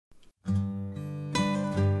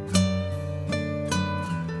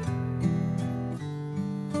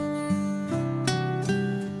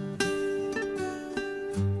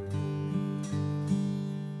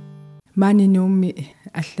Maaninnuummi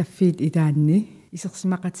allaffiit itaanni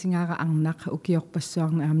isersimaqatingaara arnaq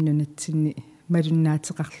ukiorpassuarna aamnunatsinni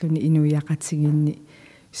malunnaateqarluni inuiaqatiginni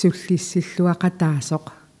sullissilluaqataasoq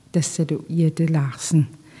tassalu Jette Larsen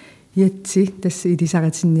Jetti tassa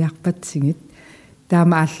Ilisaritiniarpatsingit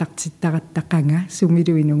taama аллартиттаратаққанга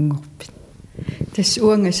сумилуинунгорпит тас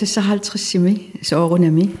уанга сассахалтриссими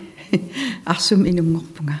соорунами арсум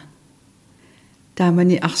инунгорпунга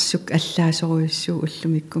таамани арсук аллаасоруйуссуу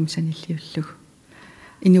уллумиккум саниллиуллуг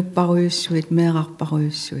инуппаруйуссуит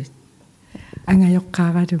меэрарпаруйуссуит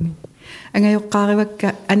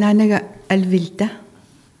ангайоққааривакка анаанага алвилта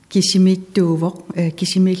кисимииттуувоқ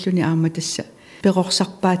кисимииллуни аама тасса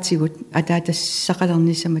перорсарпаатигут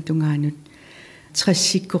атаатассақалернисама тунгаанут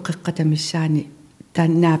трассиккоқеққатамиссаани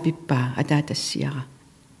тааннаапиппаа атаатассиара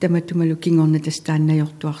таматумалу кингорна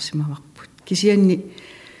тастааннаёртуарсимаварпут кисианни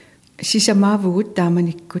сисамаавгут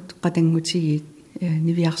тааманиккут қатангутигиит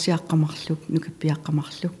нивиарсиаққамарлук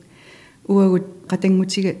нукаппиаққамарлук уагут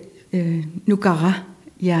қатангутига нукара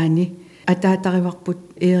яани атаатариварпут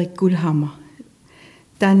Эрик Гулхаммер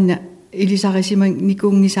таанна Ilisarisиман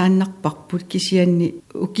никуунгисааннарпарпут кисианни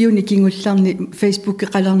укиуни кингулларни фейсбук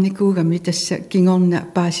қалерникуугами тасса кингорна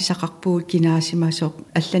паасисақарпуут кинаасимасоқ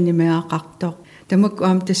алланимеаақартоқ тамакку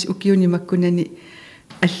аам тас укиуни маккунани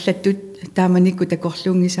аллаттут тааманикку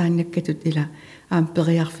такорлуунгисааннаккатут ила аам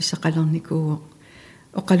периарфиссақалерникууо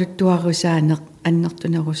оқалуттуарусаанеқ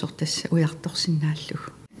аннертунерусор тасса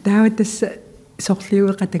уярторсинааллугу таава тасса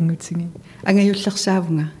сорлиуеқатангутсиги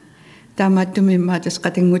ангаюллерсаавунга таамааттуми имма тас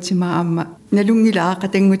қатангутима аама налунгилаа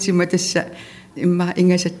қатангутима тасса имма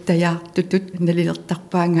ингасаттаяартутут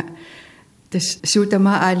налилертарпаанга тас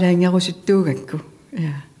суутама аалаангерусуттуугакку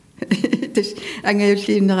я тас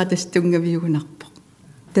ангаюллииннера тас тунгавиугунарпо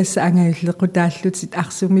тасса ангаюллекутааллутит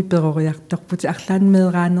арсуми перориарторпути арлаан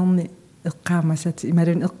меэраанерни эққаамасати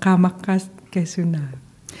ималун эққаамаққаас касунаа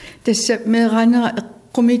тасса меэраанера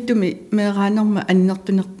qumituми meeraanarma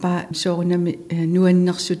annertunerpaa soorunami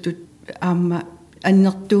nuannersutut aamma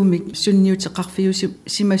annertuumik sunniuteqarfiusi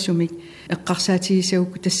simasumik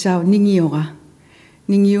eqqarsaatigisauku tassaavu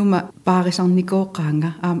ningiuma paarisarnikooqaanga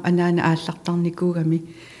aam anaana aallartarnikuugami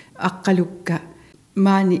aqqalukka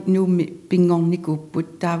maani nuummi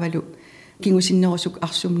pingornikuupput taavalu kingusinnerusuk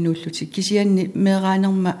arsumnuulluti kisianni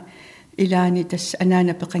meeraanarma ilaani tass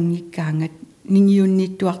anaana peqanngikkaangat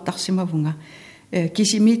ningiunniittuartarsimavunga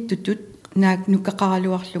кисимииттутут наак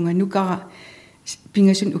нуккақаралуарлунга нукара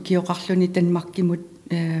пингаsun укиоқарлуни танмаркимут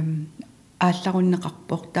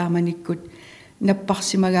аалларуннеқарпоқ тааманиккут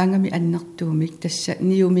наппарсимагаангами аннертуумик тасса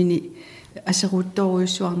ниумини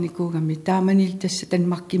асеруутторуйуссуарникуугами тааманил тасса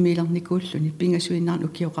танмаркимиилерникууллуни пингасуиннарн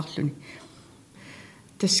укиоқарлуни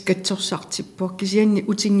таскатсорсартиппоо кисианни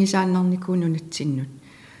утингисааннарникуунунатсиннут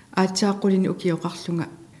аатсааққулини укиоқарлунга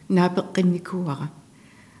наапеққинникууара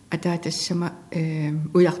атаатассама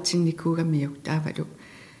уяртинникуугамиук таавалу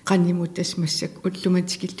qaнимут тасмассак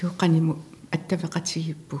уллуматикиллуу qaниму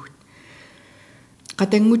аттавеқатигиппугут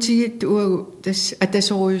qatangutigiit уагу тас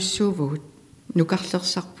атасоруйуссуувгут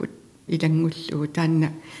нукарлерсарпут илангуллугу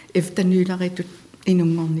таанна эфтанюларитут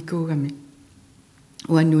инунгорникуугами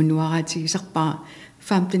уаннуунуараатигисарпара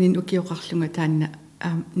фаамтанин укиоқарлунга таанна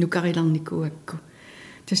нукариларникууакку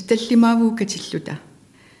тас таллимаавуу катиллута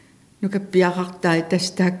нукаппиақартаа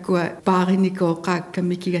тастааккуа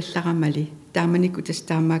паариникооқаакками кигалларамали тааманикку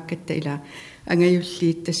тастаамааккатта ила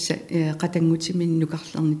ангаюллиит тасса қатангутимин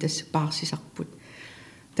нукарлерни тасса паарсисарпут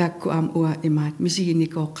таакку аам уа имаат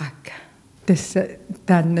мисигиникооқаакка тасса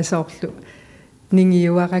тааннасоорлу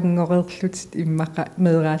нингиуарангорерлутит иммақа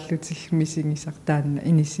меэрааллутил мисигисар таанна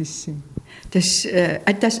иниссиссим тас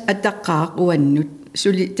атаққаа уаннут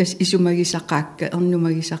сули тас исумагисақаакка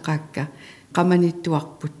ернумагисақаакка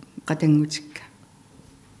qamaniittuarput qatanggutikka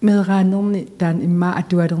meeraannerni taan imma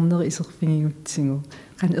atualerneri iserfingigutsigu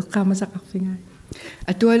qan eqqaamasaqarfingaa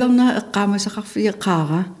atualerneri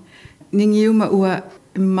eqqaamasaqarfigeqaara ningiuma ua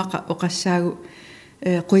immaqa oqassaagu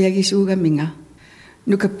quyagisuugaminga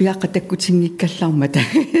nukappiaqqa takkutinngikkallarmata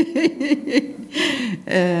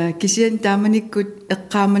kisian taamanikkut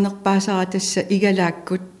eqqaamanerpaasara tassa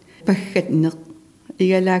igalaakkut paggatneq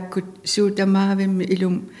igalaakkut suutamaavimmi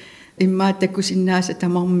ilum имма таккусиннааса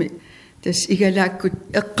тамарми тас игалааккут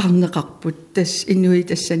эққарнеқарпут тас инуи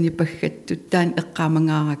тассани паггаттут таан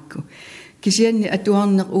эққаамангааракку кисианни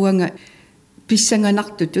атуарнеқ уанга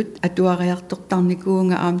писсанганартутут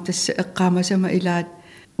атуариартортарникуунга аам тасса эққаамасама илаат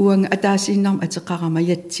уанга атаасииннарма атеқарама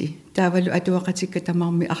ятси таавалу атуақатикка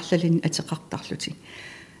тамарми арлалин атеқартарлути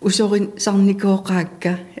усорин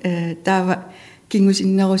сарникооқаакка таава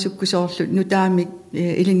кингусиннерусуккусоорлу нутаамик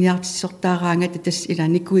илиниартиссортаараангата тас ила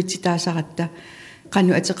никуититаасаратта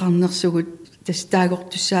qanu ateqarnersugut tas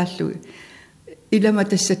taagortussaallu ilama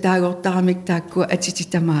tassa taagortaramik taakkua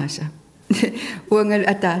atititamaasa uangal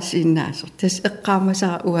ataasiinnaasor tas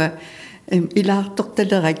eqqaamasara ua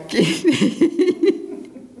ilaartortalerakki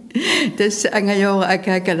tas angajoora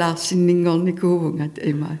akaakalaarsinninngornikuuvungat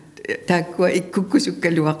imaat taakkua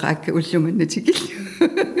ikkukkusukkaluaqaakka ullumannatikill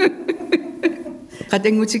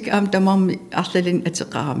qatangutik aam tamarmi arlalin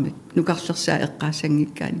ateqaramik nukarlersaa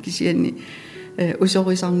eqqaassangikkaan kisianni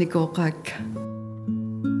usorisarnikooqaakka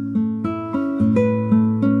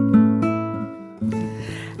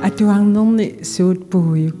atuarnerni suut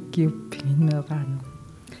puhuyukkiuppingin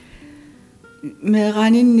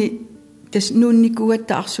meeqaaninni tas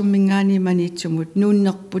nuunnikuatta arsummingaani maniitsumut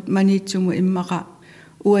nuunnerput maniitsumu immaqa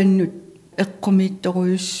uannut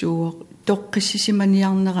eqqumiittoruyussuuq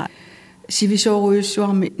toqqissisimaniarnera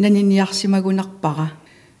sivisooruyussuarmi naniniarsimagunarpara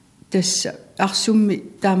tas arsummi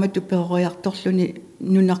taamatu peoriartorluni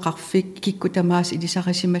nunaqarfik kikkutamaas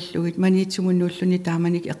ilisarisimallugut maniitsumunnuulluni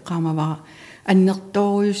taamanik eqqaamavara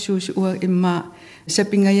annertoruyussuus ua imma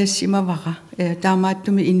sapingayasimavara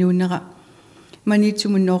taamaattumi inuunera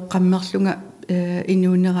maniitsumunnoqqammerlunga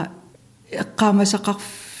inuunera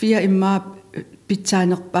eqqaamasaqarfia imma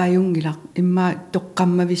pitsaanerpaajungilaq imma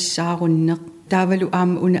toqqammavissaarunnaq taavalu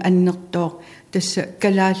aama una annertooq tassa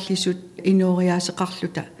kalaallisut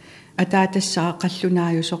inuuriaaseqarluta ataatassara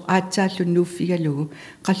qallunaayusoq aatsaallun nuuffigalugu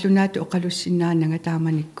qallunaatu oqalussinnaananga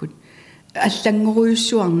taamanikkut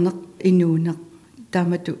аллангорuyussuarneq inuuneq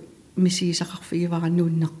taamatu misigisaqarfigivara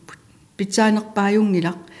nuunnerput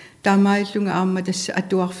pitsaanerpaajungilaq taamaallunga aamma tassa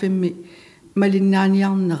atuarfimmi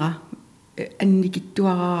malinnaaniarnera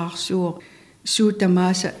annikittuararsuuq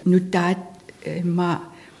suutamaasa nutaat ma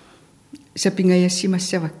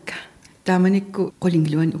sapingayassimassavakka taamanikku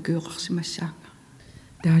qolingluan ukiuqarsimassaanga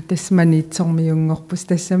taatas maniitsormiungorpus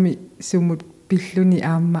tassami sumut pilluni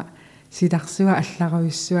aamma sidarsua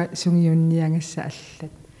allaruyussua sungiunniangassa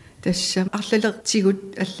allat tassa arlalertigut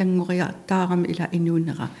allangoriartaarami ila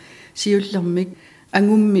inuunera siullermik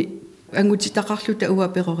angutitaqarluta uwa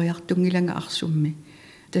peroriartungilanga arsummi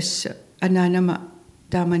tassa anaanama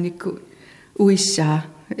taamanikku uissaa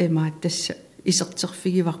emaat tassa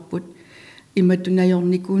iserterfigivarput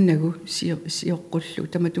imatunajornikuunagu sioqqullu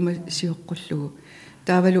tamatuma sioqqullugu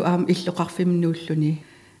taavalu aam illoqarfimnuulluni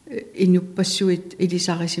innuppassuit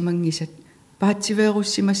ilisarisimangisat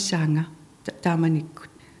paatsiveerussimassaanga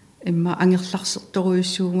taamanikkut imma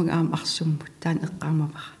angerlarsertoruyussuumaga aam arsummut taan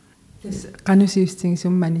eqqaamavara qanusiusting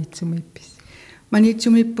maniitsumipis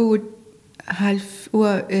maniitsumippugut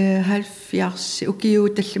halfiarsi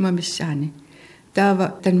ukiuutallimamissaani taava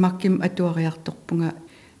tanmarkim atuariartorpunga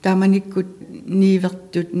taamanikkut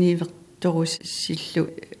niivertorussillu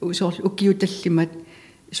usoorlu ukiutallimat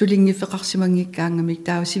sulingiffeqarsimangikkaangamik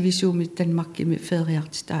taava sivisuumit tanmarkimi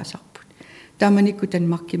feeriarti taasarput taamanikku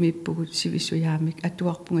tanmarkimippugut sivisuyaamik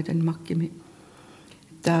atuarpunga tanmarkimi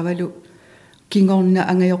taavalu kingorna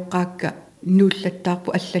angajoqqaakka nuullattaarpu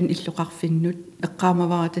allan illoqarfinnut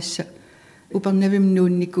eqqaamavara tassa upernavim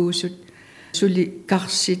nuunnikuusut suli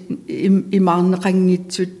karsit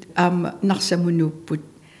imaarneqanngitsut aama narsamunuupput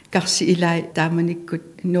karsi ilai taamanikkut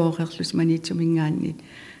noorerlus maniitsumingaanni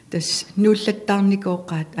tas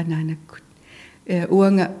nuullattaarnikooqaat anaanakkut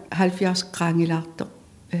uanga 70 qaangilaartoq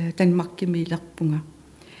tanmarkimiilerpunga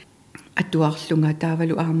atuarlunga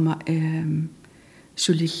taavalu aama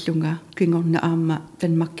sulillunga kingorna aama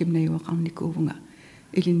tanmarkimnajuaqarnikuuvunga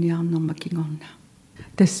ilinniarnerma kingorna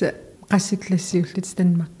tassa qassiklassiullut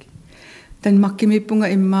tanmarkimippunga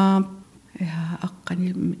imma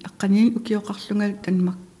aqqani ukioqarlunga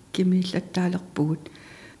tanmarkimiillattaalerpugut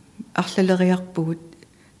arlaleriarpugut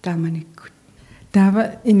taamanikkut taava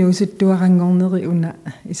inuusuttuarangorneri una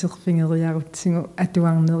iserfingeriarutsigu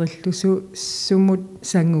atuarnerillusu sumut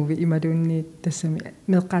sanguvi imaluunni tassami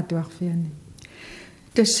meeqqaatuarfiani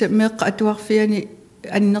tassa meeqqaatuarfiani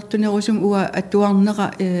annertunerusum ua atuarnera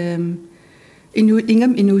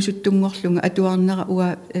ingam inuusuttunngorlunga atuarnera ua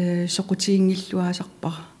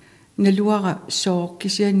soqutiingilluasarpara naluara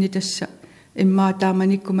sookkisianni tassa imma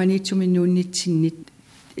taamanikku maniitsuminnuunnitsinnit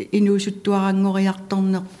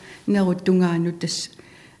inuusuttuarangoriartorneq neruttungaanu tass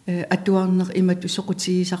atuarner imatu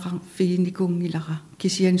soqutigisaqarfiginikungilара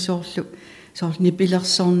kisian soorlu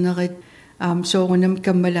nipilersornerit soorunam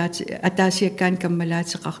kammalaati ataasiakkaan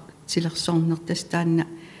kammalaatiqartilersorner tass taanna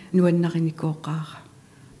nuannarinikoqaara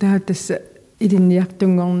taa tassa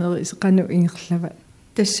ilinniartungorneri qanu ingerlava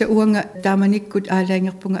tassa uanga taamanikkut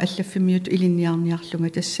aalaangerpunga allaffimiutu ilinniarniarlunga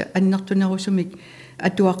tassa annertunerusumik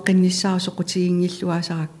atuaqqinnissaa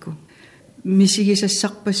soqutigiingilluasarakku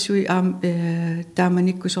misigisassarpassui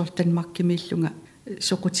taamanikku soortanmarkimiillunga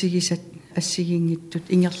soqutigisat ассигингиттут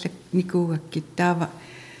ингерлак никуугаккит таава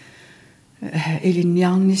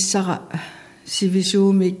илинниарниссара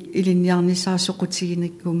сивисуумик илинниарниссара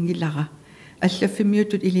соқутигиниккунгилара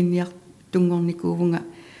аллаффимиутут илинниар тунгорникуувнга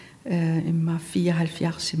имма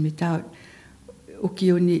 74 таа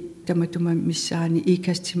укиуни таматума миссаани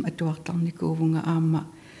икастим атуартарникуувнга аама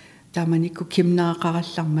тааманикку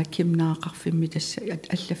кимнаақаралларма кимнаақарфимми тасса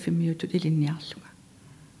аллаффимиутут илинниарлунга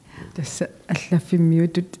тасса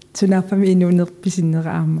аллаффиммиутут сунаарфами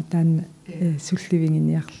инуунерписиннера аама таанна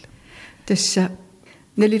сулливингиниарлу тасса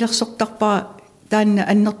налилерсортарпара таанна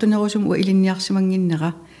аннертунерусум уа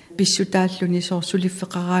илинниарсимангиннера писсутааллуни соор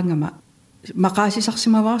сулиффеқараангама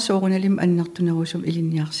мақаасисарсимаваа сооруналим аннертунерусум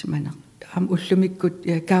илинниарсиманер аам уллумиккут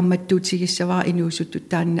каамматтуутигиссавара инуусуттут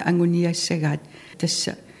таанна ангуниассагаат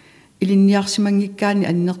тасса илинниарсимангиккаани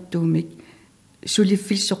аннертуумик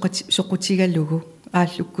сулиффил соқутигалугу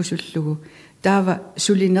ааллуккусуллугу таава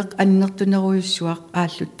сулинеқ аннертунеруйуссуақ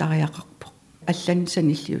ааллуттариақарпо аллан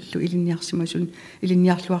саниллиуллу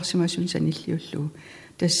илинниарлуарсимасун саниллиуллугу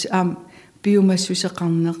тасса аам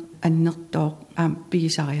биумассусеқарнеқ аннертоо аам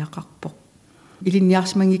пигисариақарпо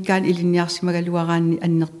илинниарсимангиккаани илинниарсимагалуараанни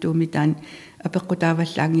аннертууми таан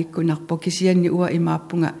апеққутааваллаангиккунарпо кисианни уа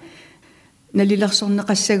имааппунга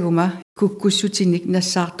налилерсорнеқассагума куккуссутиник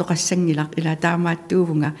нассаартоқассангилақ ила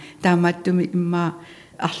таамааттуувнга таамааттуми имма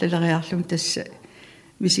арлалериарлум тасса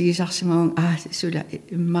мисигисарсимавун сула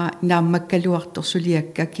имма нааммаккалуартор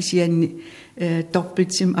сулиакка кисианни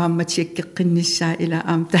торпитсим аамматиаккеққинниссаа ила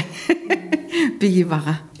аамта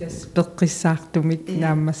пигивара тас пеққиссаартумик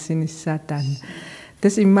нааммассиниссаа таана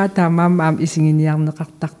тас имма таамаама аам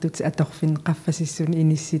исигиниарнеқартартут аторфин қаффасиссуни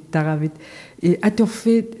инисситтаравит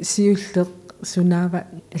аторфит сиуллеқ сунаава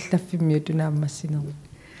аллаффиммиутунааммассинеру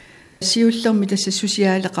сиуллерми тасса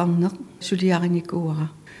сусиаалеқарнеқ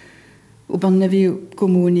сулиариникууара убернавиу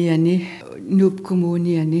коммуниани нуп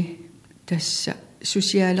коммуниани тасса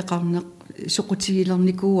сусиаалеқарнеқ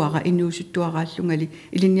соқутигилерникууара инуусуттуарааллунгали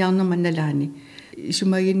илинниарнерманналаани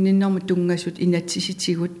исумагинниннэрма тунгасут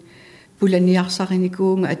инатсиситигут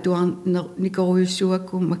пуланиарсариникуунга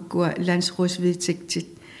атуарникоруйуссуакку маккуа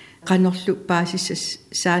лансрусвитсиктит qanorlu paasissas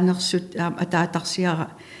saanersut ataatарсиара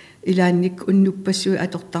илаанник уннуппассуи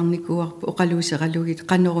аторtarnikuarpu oqaluuseralugit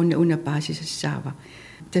qanoruna una paasissassaava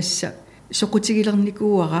tassa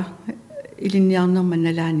soqutigilernikууара илинниарнерман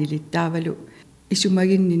налаанилит таавалу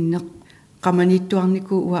исумагинниннеқ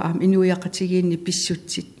qamaniittuarnikuu уа аам инуиақатигиинни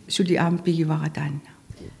писсутсит сули аам пигивара таанна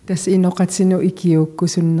тас иноқатсину икиукку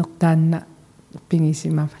суннертаанна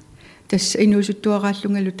пингисимава тас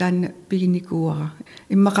инуусуттуарааллунгалу таанна пигиникууара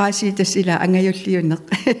иммақааси тас ила ангаюллиунеқ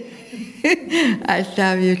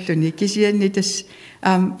ааллаавиуллуни кисианни тас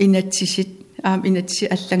аам инатсисит аам инатси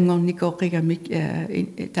аллангорникооқигамик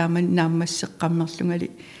тааман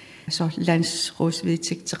нааммассеққаммерлунгали сор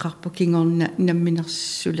лансрусвитсиктеқарпу кингорна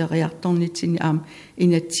намминерсулериарторнитсини аам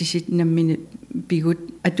инатсисит наммини пигут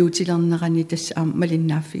атуутилернерани тас аам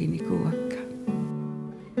малиннааффигиникууакка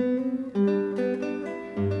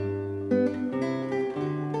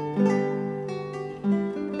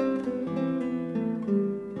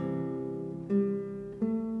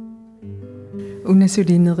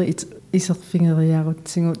унасулинери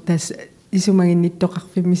исерфингериарутсигу тас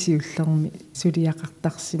исумагинниттоқарфиммисиуллерми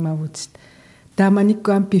сулиақартарсимавутит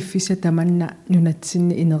тааманиккуам пиффиса таманна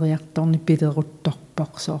нунатсинни инериарторни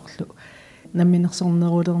пилерутторпоқ соорлу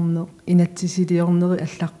намминерсорнерулерне инатсисилиорнери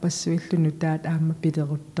алларпассуиллуну таат аама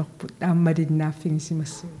пилерутторпут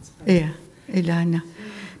ааммалиннааффигисимассуут илаана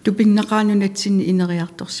тупиннеқаанунатсинни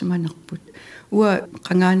инериарторсиманерпут уа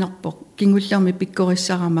қангаанерпоқ кингуллерми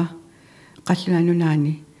пиккориссарама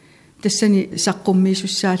qallunanunaani tassani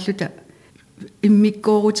saqqummiisussaalluta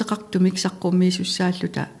immikkoorutеқартумик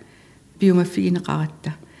saqqummiisussaalluta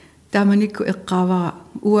biumaffigineqaratta taamanikku eqqaavara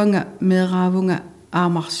uanga meeraavunga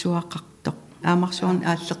aamarsuaqartoq aamarsuarni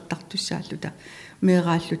aallertartussaalluta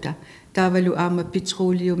meeraalluta taavalu aama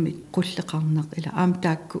petroleumik qulleqarneq ila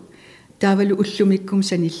aamtaakku taavalu ullumikkum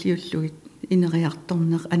sanilliullugit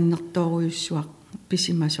ineriartorneq annertooruyussuaq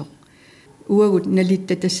pisimasoq уагут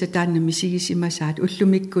налитта тасса таанна мисигисимасаат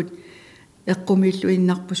уллумиккут эққумииллу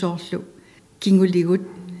иннарпусоорлу кингулигут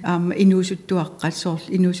аама инуусуттуаққат соорлу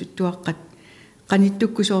инуусуттуаққат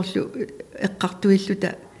qaниттуккусоорлу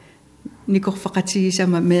эққартуиллута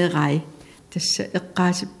никорфақатигисама меерай тасса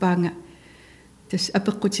эққаасиппаанга тасса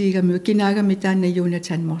апеққутигамиу кинаагами таанна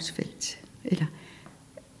Jonathan Morsfeldt ила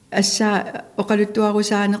асса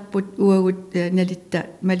оқалуттуарусаанерпут уагут налитта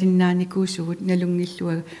малиннааникуусугут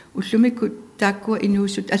налунгиллуага уллумиккут тааккуа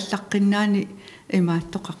инуусут аллаққиннаани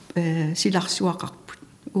имааттоқар силарсуақарпут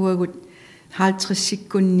уагут 50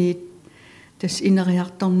 секундниит тас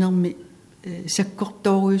инериарторнерми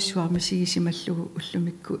sakkortoruissuarma sigisimallugu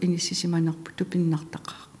ullumikku inississimanerpu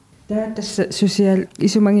tupinnartaqa tässä sosiaal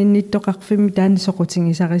isumanginnittoqarfimmi taanni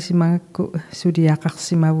soqutingisarisimagakku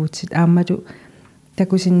suliaqarsimavutsit aammatu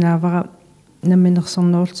takusinnaavara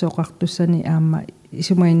namminersornerultuoqartussani aamma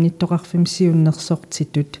isumanginnittoqarfim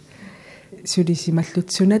siunnersortitut sulisimallut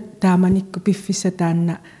sunat taamanikku piffissa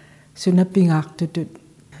taanna sunapingaartutut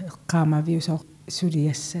eqqaamaviusor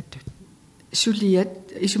suliassatut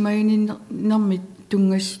suliat isumanginnermi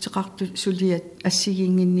tungassuteqartu suliat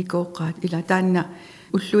assiginginnikoqaat ila taanna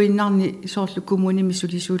ulluinnarni soorlu kommunimi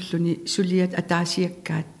sulisuulluni suliat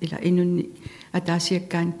ataasiakkaat ila inunni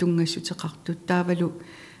ataasiakkaan tungassuteqartut taavalu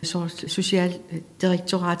social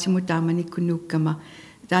direktoraatimu taamanikkunnuukkama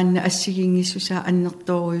taanna assigingissusaa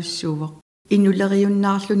annertooriussuuvoq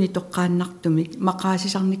inuleriunnaarluni toqqaannartumik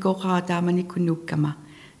maqaasisarnikoqara taamanikkunnuukkama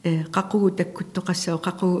qaqugu takkuttoqassao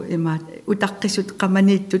qaqugu imaat utaqqisut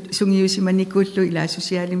qamaniittut sungiusimanikuullu ila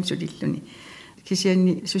socialim sulilluni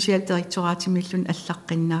kisianni social direktoraatimiillun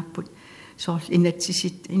allaqqinnaapпут soorl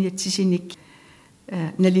inatsisinik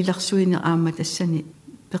nalilersuina aamma tassani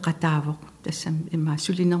peqataavoq tassam imma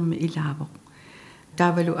sulinermi ilaavoq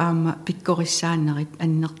taavalu aamma pikkorissaannerit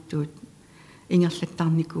annertuut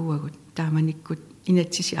ingerlattarnikuuagut taamanikkut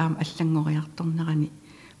inatsisi aama allangoriartornerani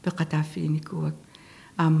peqataaffiginikuuak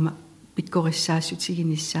aamma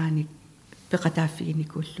pikkorissaassutiginissaanik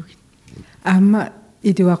peqataaffiginikuullugit aamma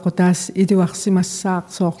iduarsimassaaq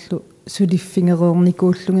soorlu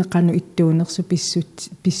suliffingereernikuullunge qanu ittuunersu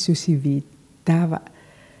pissusiviit taava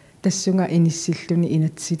tassunga inissilluni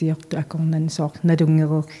inatsiliortu akornan soor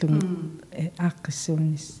nalungereerlungi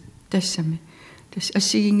aaqqissuunnis tassami tas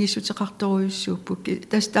assigingissuteqartoruissuuppu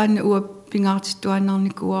tas taanna uа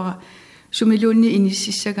pingaartittuaannarnikuara sumiluunni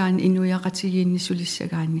inississagaani inuiaqatigiinni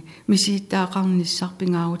sulissagaani misiittaaqarnissar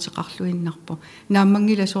pingaaruteqarluinnarpo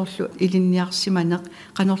naammangila soorlu ilinniarsimaneq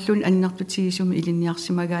qanorluun annertutigisumi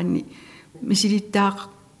ilinniarsimagaani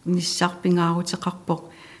misilittaaqnissar pingaaruteqarpoq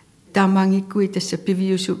taamaangikkui tassa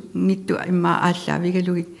piviusu ngittu imma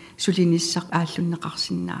aallavigalugit sulinissaq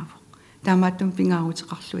aallunneqarsinnaavoq taamaattum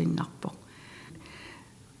pingaaruteqarluinnarpoq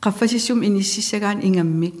qaffasissum inississagaan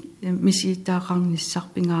ingammik misiittaaqarnissar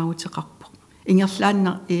pingaaruteqarpoq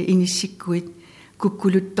ingerlaanner inissikkuit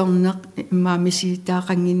kukkuluttorneq imma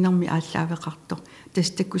misiittaaqanginnermi aallaveqartoq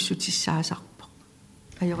tastakkussutissaasaarpoq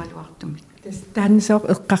ajoraluartumik taannisoq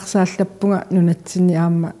eqqarsaallappunga nunatsinni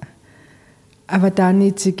aamma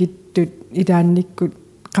avataaniitikittut ilaannikkut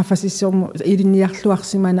qaffasissormu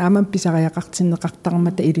ilinniarluarsimana aaman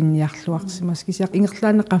pisariaqartinneqartarmata ilinniarluarsimas kisiaq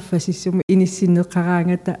ingerlaanne qaffasissumi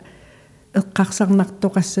inissineqaraangata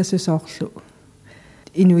eqqarsarnartoqassassu soorlu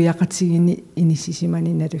inuiaqatigini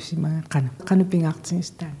inissisimani nalusimaga qanu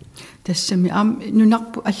pingaartigistaan tassami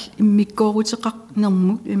nunarpu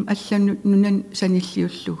immikkoorutеқарнэрмут аллану нунан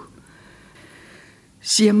саниллиуллуг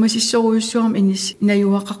сиаммасиссоруйуссуарм инис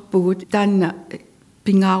наюақарпугут таанна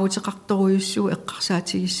пингаарутеқарторуйуссуу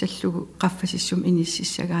эққарсаатигиссаллугу қаффасиссум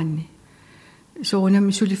иниссиссагаанни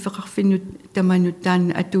соонами сулиффеқарфиннут таманут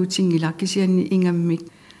таанна атуутингила кисианни ингаммик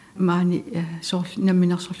маани соор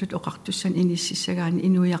намминерсорлут оқартуссан иниссиссагаани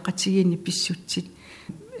инуиақатигиинни писсутсит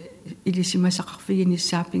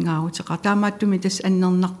илисимасақарфигиниссаа пингаарутеқар таамааттуми тас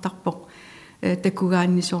аннернартарпоқ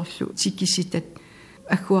такугаанни соорлу тикиситат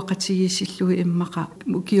аггуақатигиссиллуги иммақа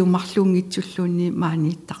киумарлуунгитсуллуунни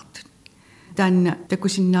maaнииттартут таанна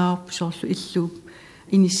такусиннаарпу соорлу иллууп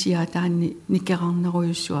иниссиаатаанни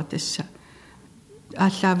никерарнеруйуссуа тасса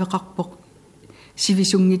ааллаавеқарпоқ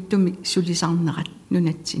сивисунгиттуми сулисарнерат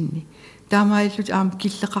нунатсинни таамаиллут аам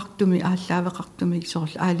киллеқартуми ааллаавеқартуми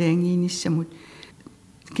соорлу аалаангииниссамут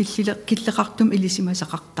киллеқартум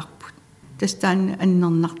илисимасақартарпут тастаан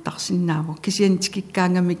аннернартарсинааву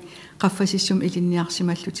кисиантикиккаангамик qaffasissum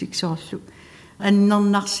ilinniarsimallutik soorlu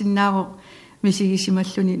annernaarsinnaavo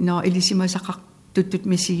misigisimalлуни ноо илисимасақартуттут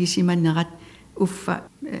мисигисиманнерат уффа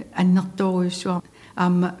аннерторуйуссуа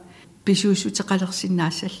аама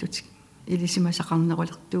писуусутеқалерсинаассаллутик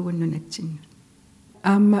илисимасақарнерулертуугуннунатсинну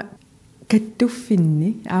аама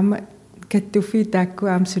каттуффинни аама каттуффи таакку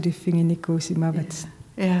аамсулиффигиникуусимават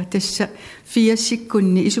тасса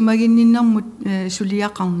фиассиккунни исумагинниннэрмут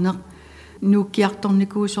сулиақарнеқ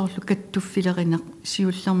нууккиарторникуусоорлу каттуффилеринеқ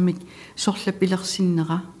сиуллермик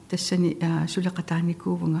сорлапилерсиннера тассани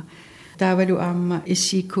сулеқатааникуувнга таавалу аама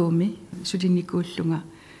иссикууми сулиникууллунга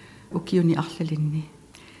укиуни арлалинни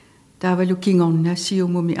таавалу кингорна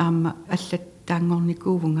сиумуми аама аллат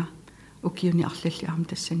таангорникуувнга укиуни арлалли аама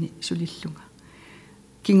тассани сулиллунга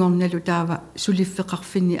кингорналу таава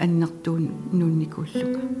сулиффеқарфинни аннертуун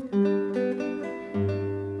нуунникууллуга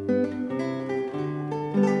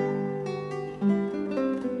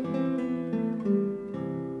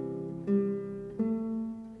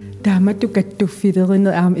таамату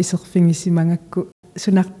каттуффилеринер аама исерфингисимангакку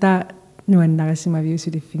сунартаа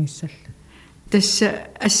нуаннарисимавиусулиффингиссалла тасса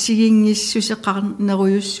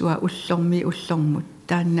ассигингиссусеқарнеруйуссуа уллормут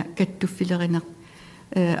таанна каттуффилеринер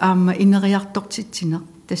аама инериартортитсинеқ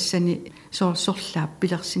тассани сорлаап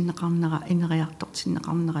пилерсиннеқарнера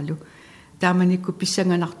инериартортиннеқарнералу тааманикку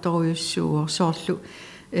писсанганарторуйуссууор соорлу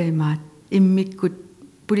маат иммиккут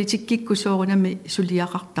политиккикку соорунами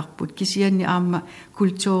сулиақартарпут кисианни аама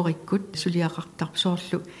культууриккут сулиақартарп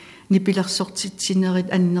соорлу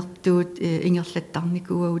нипилерсортитсинерит аннертуут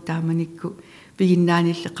ингерлаттарникуагу тааманикку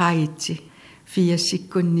пигиннаанилли qaagitsi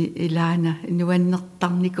фиассиккунни илаана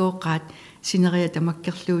нуаннертарникооqaat синерия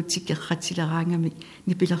тамаккерлуутик керратилераангами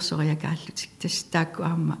нипилерсориакааллутик тас таакку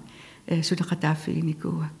аама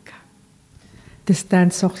сулеқатааффигиникууакка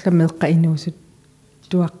тастаан соорламеэққа инуусут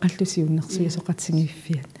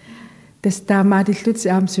туаққаллусиуннерсиусоқатсигиффиат тастаамаатиллути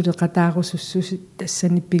аама сулеқатаарусуссуси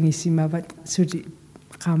тассани пигисимават сули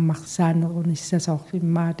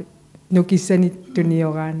qaammarsaanерунissasooрлиммаату нукиссанит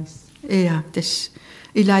туниораанис тас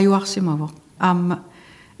илааюарсимаво аама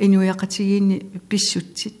инуяқатигиинни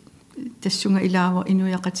писсутсит тассунга илаава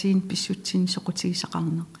инуяқатигин писсутсин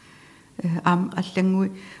соқутигисақарнеқ аама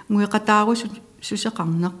аллангуи ngуиқатаарусут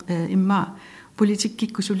сусеқарнеқ имма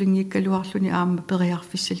политиккикку сулингиккалуарлуни аама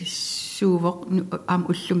периарфиссалиссуувоқ аама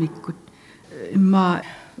уллумиккут имма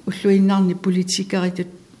уллуиннарни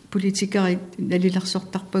политикари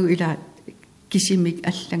налилерсортарпагу ила кисимик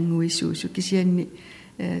аллангуисуусу кисианни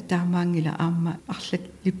таамаангила аама арлат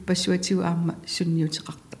липпассуатигу аама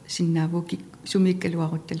сунниутеқарта синнаавуки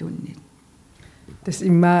сумиккалуарутталуунни тас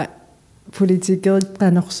имма политикерит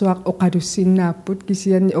qanорсуақ оқалуссиннааппут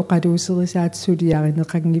кисианни оқалуусерисаат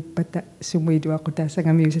сулиаринеқангиппата сумуилуақу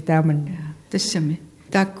таасангамиуса тааманна тассами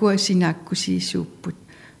тааккуа синааккусиисууппут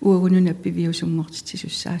уагунуна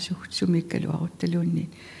пивиусунгортитсуссаасугут сумиккалуарутталуунни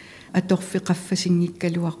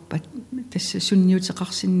аторфиқаффасингиккалуарпат тасса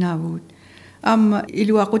сунниутеқарсинаавуут аама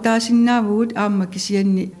илуақутаасиннаавуут аама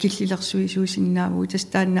кисианни киллилерсуисуусиннаавуут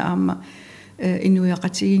тастаанна аама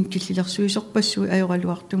инуяқатигин киллилерсуисорпассуи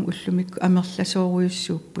ajorалуартум уллумикку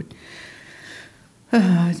амерласооруйуссууппут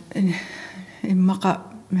иммақа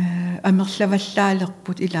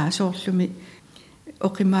амерлаваллаалерпут илаасоорлуми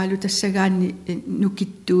оқимаалу тассагаанни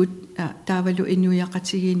нукиттуут таавалу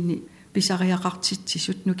инуяқатигиинни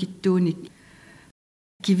писариақартитсисут нукиттууник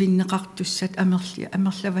кивиннеқартуссат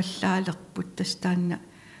амерлаваллаалерпут тастаанна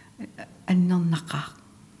аннернақаа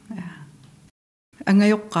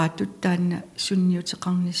ангайоққаатут таанна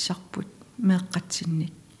сунниутеқарниссарпут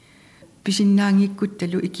меэққатсинник писиннаангиккут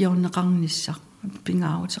талу икиорнеқарниссар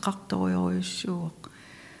пингаарутеқарторуйоруйуссууоқ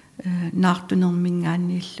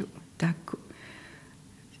наартунермингааннииллу таакку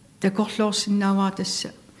такорлоорсиннааваа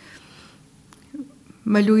тасса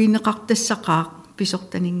малуинеқартассақаа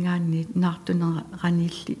писортанингаанни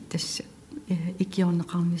наартунераниилли тасса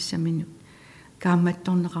икиорнеқарниссамину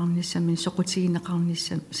kaammattorneqarnissamin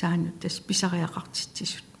soqutigineqarnissam saanut tas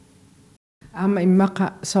pisariaqartitsisut аама иммақа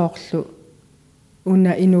соорлу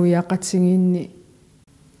уна инуиақатсигиинни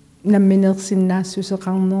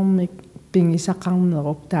намминерсиннаассусеқарнермик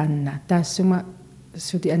пингисақарнеруп таанна таассума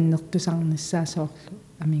сули аннертусарниссаа соорлу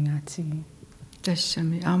амингаатиги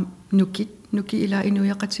тассами аам нуки ила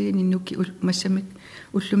инуиақатигини нуки массамик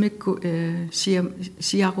уллумикку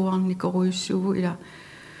сиаруарникоруйуссууву ила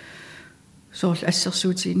соорл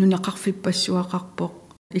ассерсуути нунақарфиппассуақарпоқ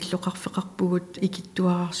иллоқарфеқарпугут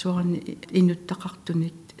икиттуараарсуарни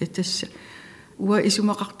инуттақартуник тасса уа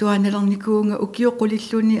исумақартуаналерникуунга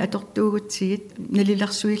укиоқулиллуни атортуугутсигит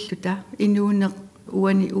налиларсуиллута инуунеқ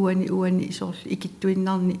уани соорл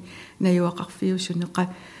икиттуиннарни наюақарфиусунеқа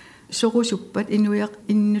сорусуппат инуяқ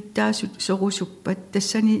иннуттаасут сорусуппат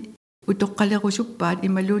тассани утоққалерусуппаат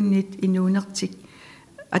ималуунниит инуунертик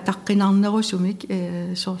атаққинарнерусумик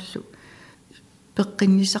соорлу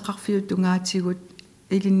пеққиннисақарфиу тунгаатигут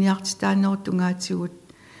илинниартитаанеру тунгаатигут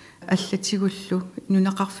аллатигуллу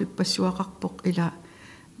нунақарфиппассуақарпоқ ила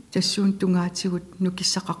тассуун тунгаатигут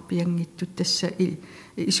нукиссақарпиангиттут тасса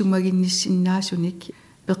исумагинниссиннаасуник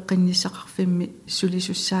пеққиннисақарфимми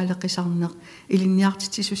сулисуссаалеқисарнеқ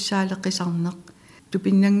илинниартитисуссаалеқисарнеқ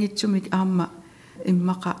тупиннангитсумик аама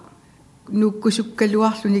иммақа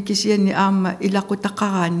нуккусуккалуарлуни кисианни аама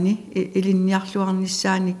илақутақараанни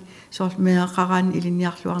илинниарлуарниссааник соорл меақараани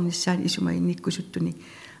илинниарлуарниссаани исумагинниккусуттуни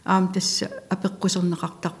аам тасса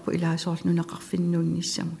апеққусернеқартарпу илаасоорл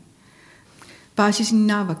нунақарфиннуунниссамут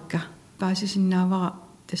паасисиннаавара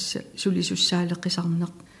тасса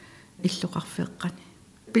сулисуссаалеқисарнеқ иллоқарфеққани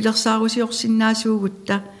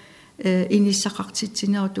пилерсаарусиорсиннаасуугутта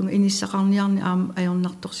иниссақартитсинерутунга иниссақарниарни аама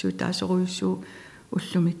аёрнарторсуу таасоруйуссуу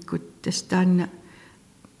уллумиккут тастаанна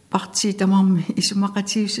parti tamarmi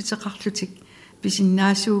isumaqatiussutеқарлутик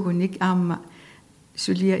писиннаасуугуник аама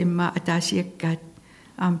сулия имма атаасиаккаат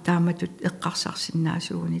аама тааматут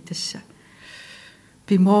эққарсарсиннаасуугуни тасса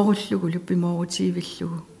пимооруллугулу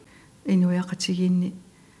пимоорутиивиллугу инуяқатигиинни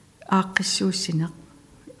ааққиссууссинеқ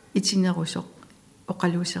итинерусоқ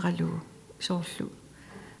оқалуусералугу соорлу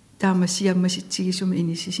таама сиаммаситсигисуми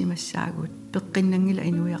иниссисимассаагуут пеққиннангила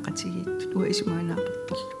инуяқатигииттут уа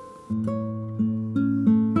исумаанаапертерлу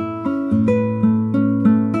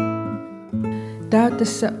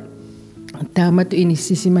таатасса таамат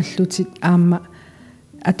иниссисималлутит аама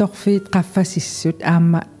аторфиит qaffasissut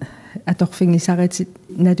аама аторфингисаритит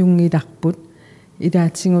налунгиларпут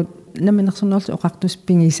илаатсигут наминерсунерлу оқартус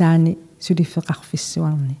пингисаани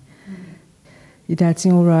сулиффеқарфиссуарни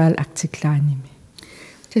илаатсигу Royal Arctic-лааними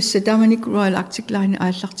тасса тааманик Royal Arctic-лаани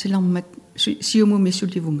ааллартилармат сиумуми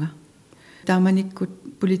суливунга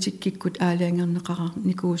тааманиккут политиккиккут аалаангернеқара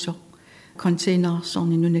никуусоқ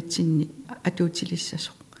контейнерсорни нунатсинни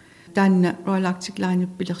атуутилиссасоқ таанна Royal Arctic-лаани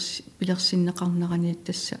пилерсиннеқарнерани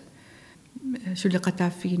тасса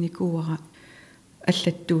сулеқатааффигиникууара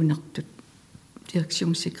аллаттуунертут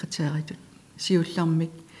дирексионсекретааритут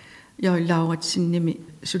сиуллармик яулааратсинними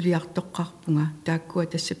сулиартоққарпунга тааккуа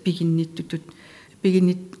тасса пигинниттутут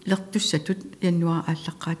пигиннитлертуссатут яннуара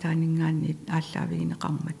ааллаққаатаанингаанниит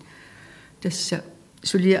ааллаавигинеқармат тасса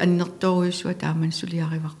сулия аннерторуйуссуа тааман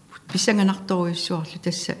сулиариварпут писанганарторуйуссуарлу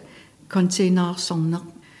тасса контейнерсорнеқ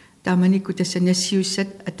тааманикку тасса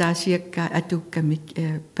нассиуссат атаасиаккаа атууккамик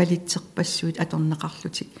палитсерпассуит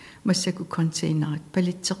аторнеқарлутик массаку контейнерит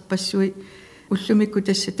палитсерпассуи уллумикку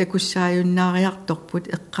тасса такуссааюннаариарторпут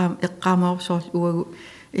эққаамаорсоорл уагу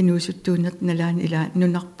инуусуттуунерт налаани ила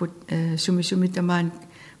нунарпут сумисуми тамаан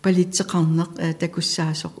палитсеқарнеқ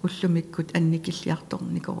такуссаасоқ уллумиккут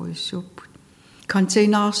анникиллиарторникоруйуссууппут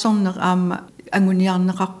контейнерсорнеқ аама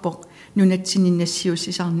ангуниарнеқарпоқ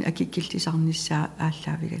нунатсининнассиуссисарни акиккиллисарниссаа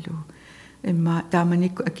ааллаавигалуу имма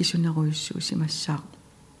тааманикку акисунеруйуссуусимассаа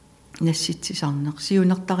насситсисарнеқ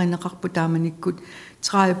сиунертаринеқарпу тааманиккут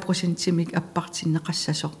 30%-имик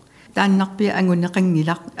аппартиннеқассасоқ тааннарпиа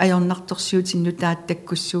ангунеқангилақ аёрнарторсиутинну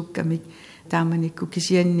тааттаккуссууккамик тааманикку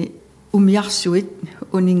кисианни умиарсуит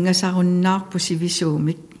унингасаруннаарпу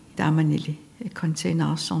сивисуумик тааманили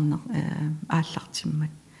контейнерсорнеқ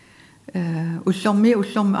ааллартиммат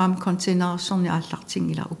уллорми аам контейнерсорни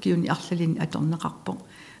ааллартингила укиуни арлалин аторнеқарпо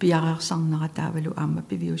пиареерсарнера таавалу аама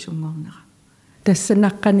пивиусунгорнера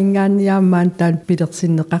тассанаққанингаанниаамаан таан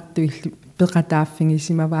пилерсиннеқарту илли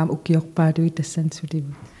пеқатааффигисимаваам укиорпаалуи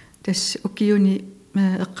тассансуливу тасс укиуни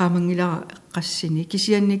эққаамангилара эққассини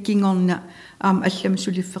кисианни кингорна аама аллам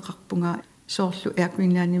сулиффеқарпунга соорлу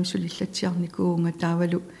эакуиннааним сулиллатсиарникуунга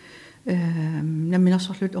таавалу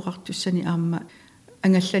наминерсорлут оқартуссани аама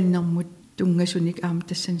ангалланнэрмут тунгасуник аама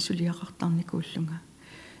тассан сулиақартарникууллунга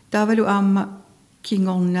таавалу аама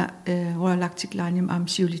кингорна Royal Arctic-лааним аама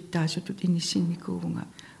сиулиттаасутут иниссинникуувнга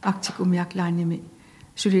Arctic-умиаклааними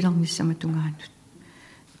сулилерниссама тунгаанут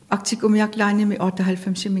Arctic-умиаклааними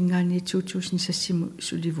 98-мингаани 2000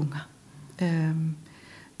 суливунга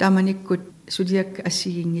тааманиккут сулиак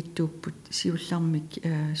ассигингиттууппут сиуллармик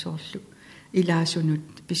соорлу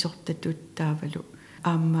илаасунут писортатут таавалу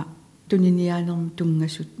аама туниниаанерм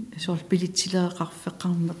тунгасут соорл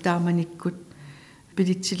пилитсилеэқарфеқарнер тааманиккут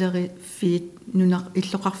пилитсилери фиит нунар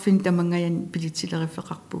иллоқарфин тамангаян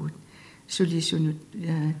пилитсилерифеқарпугут сулисунут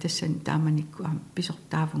тассан тааманикку аама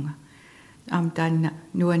писортаавунга аама таанна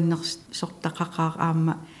нуаннерс сортақақаар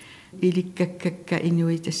аама иликкаккакка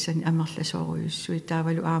инуи тассан амерласооруйуссуи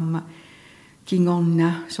таавалу аама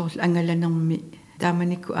кингорна соорл ангаланерми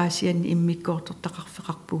тааманикку аасианни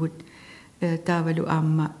иммиккоортортақарфеқарпугут таавалу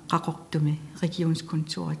аама қақортуми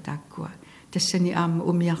регионсконтури тааккуа тассани аама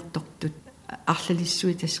умиартортут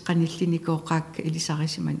арлалиссуи тас қаниллиникооқаакка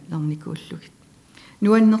илисарисиман нерникууллугит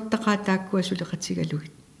нуаннертақаа тааккуа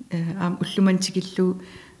сулеқатигалугит аама уллумантикиллуу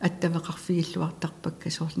аттавеқарфигиллуартарпакка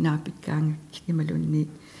соорлнаапиккаангак нималунни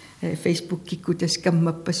Facebook кикку тас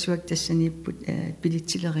каммаппассуак тассаниппут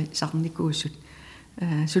пилитсилери сарникуусут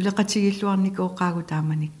сулеқатигиллуарникооқаагу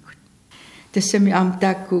тааманиккут тассами аам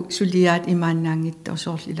таакку сулиаат имааннаангиттаа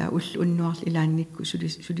соорлила уллу уннуарли илаанникку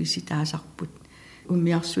сулиситаасарпут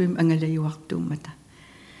уммиарсуим ангалаюартууммата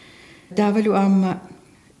таавалу аама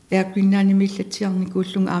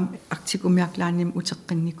эаквиннаанимиллатсиарникууллунга аам Arctic-умиаклааним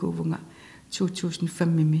утеққинникуувнга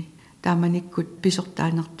 2005-ми тааманиккут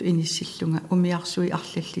писортаанерту иниссиллунга умиарсуи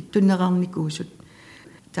арлаллит туннерарникуусут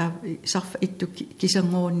таа сарфа иттук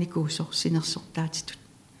кисангорунникуусор синерсортаатитут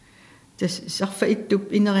тас сарфа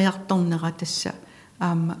иттуп инериарторнера тасса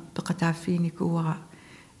аама пеқатааффиникууара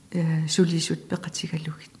сулисут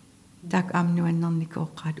пеқатигалугит taak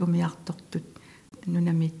aamnuannernikooqqaat umiartortut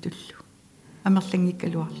nunamiittullu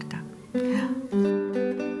amerlangikkaluarluta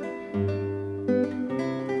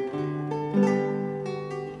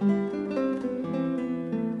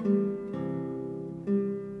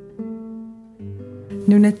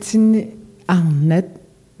nunatsinni arnat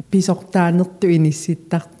pisortaanertu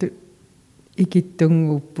inissittartu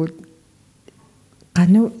ikittunguupput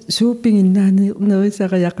qanu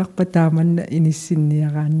suupinginnaanerisaqiaqarpa taamanna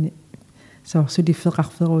inissinniaraanni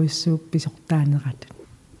soorsulifeqarferuissuup pisortaanerat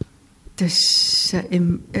tassa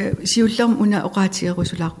siullerm una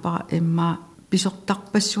oqaatierusularpara imma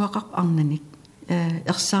pisortarpassuaqaq arnanik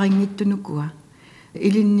ersarinngittunukua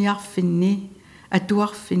ilinniarfinni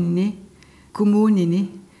atuarfinni kommunini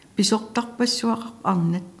pisortarpassuaqaq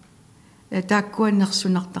arnat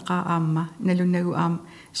taakkuannersunartaqaa aamma nalunagu aam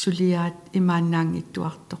suliaat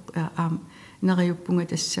imaannaangittuartoq aam neriuppunga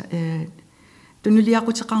tassa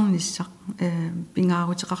tunuliaqutеқарнissaq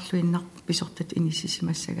pingaaruteqarluinnar pisortat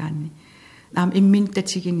inissisimassagaanni aam immin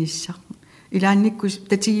tatiginissaq ilaannikkus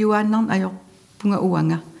tatiguaannarn ajorpunga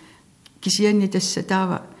uanga kisianni tassa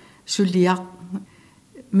taava suliaq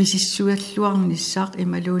misissualluarnissaq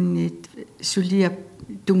imaluunniit suliap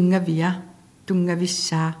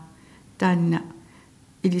tungavissaa taanna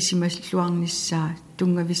ilisimalluarnissaa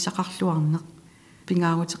tungavissaqarluarneq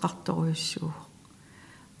pingaaruteqartoruissuuq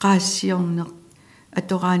qaassiorneq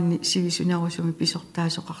atoraanni sivisunerusumi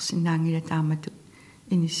pisortaasoqarsinnaangila taamatut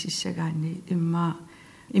inississagaanni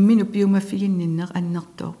imminu piumaffiginninneq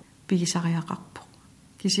annertoo pigisariaqarpoq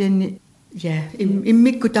kisianni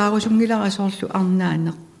immikku taarusunngilarasoorlu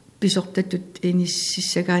arnaaneq pisortatut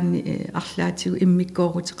inississagaanni arlaatigu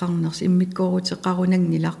immikkoorutеқарнерс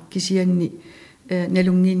immikkoorutеқарунангилaq kisianni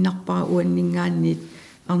nalungiinnarpara uanningaanniit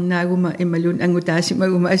arnaaguma imalun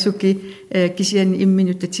angutaasimaaguma asuki kisianni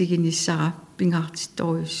imminu tatiginissara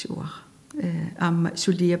pingaartittoriussuara aamma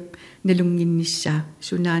suliap nalunginnissaa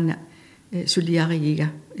sunaana suliarigiga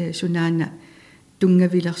sunaana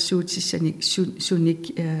tungavilersuutissani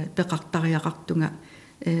sunik peqartariaqartunga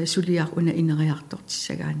suliar una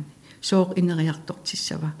ineriartortissagaanni sooq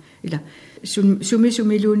ineriartortissava ila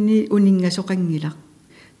sumiluunni uningasoqangilaq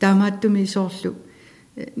taamaattumi soorlu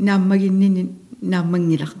naammaginnini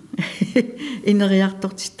naammangilaq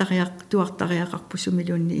ineriartortistariaq tuartariaqarpu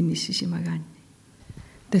sumiluunni innissisimagaanni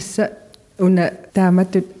tassa una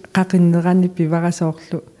taamatut qaqinneranni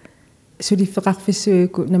pivarasoorlu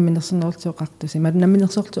sulifeqarfissuiku naminersernersorqartusi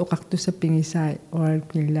naminersortoqartussa pingisaai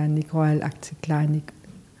oralpillaannik royal artiklaanik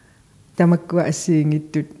tamakkua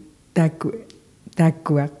assiingittut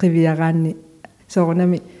taakkua qiviaraanni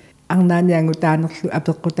soornami arnaaniangu taanerlu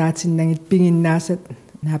apeqqutaatinnangit pinginnaasat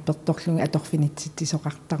naapertorlunga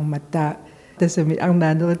atorfinitsittisoqartarmat tassami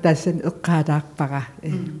arnaaneri taassan eqqaalaarpara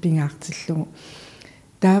pingaartillungu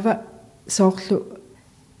taava soorlu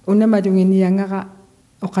unamalunginiangara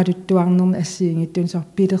oqaluttuarnerni assiingittun soor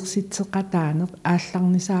pilersitseqataaneq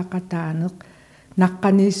aallarnisaaqataaneq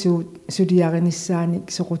naqqaniisuut suliarinissaani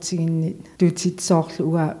soqutiginni tuutit soorlu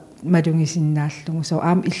uga malungisinnaallungu so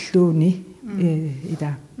aam illuuni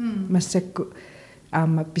ila massakku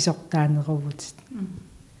aamma pisortaaneruvutit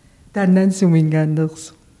tannan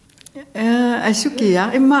sumingaannersu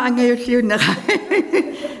asukia imma angajulliunnera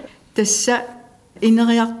tassa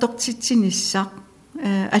ineriartortitsinissaq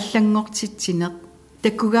allangortitsineq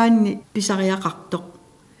takkugaanni pisariaqartoq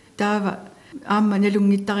taava aamma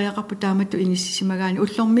nalungittariaqarpu taamattu inissisimagaani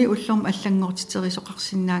ullorm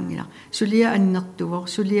allangortitserisoqarsinnaangila sulia annertuvoq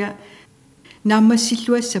sulia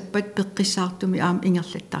naammassilluassappat peqqissaartumi aam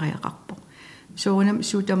ingerlattariaqarpoq soonam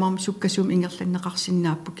suutamarm sukkasum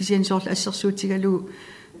ingerlanneqarsinnaappu kisian soorla assersuutigalu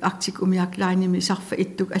artik umiaklaanimi sarfa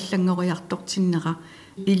ittuk allangoriartortinnera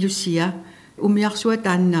ilusia umiarsua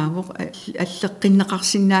taannaavoq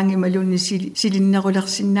alleqqinneqarsinnaangi malunni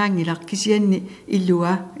silinnerulersinnaangilaq kisianni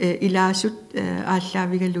illua ilaasut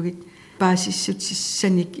ааllaavigalugit paasissut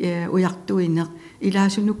sissanik ujartuineq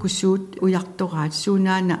ilaasunukkussuut ujartoraat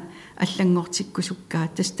suunaana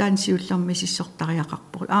allangortikkusukkaat tastaan siullermi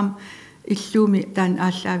sissortariaqarpoq aam illuumi taan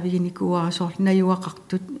ааllaaviginikuarasoor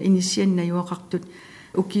najuaqartut inissian najuaqartut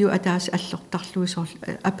ukiu ataas allortarluusoor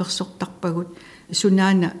apersortarpagut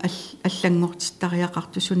sunaana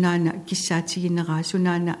allangortittariaqartu sunaana kissaatigineraa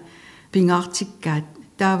sunaana pingaartikkaat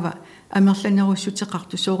taava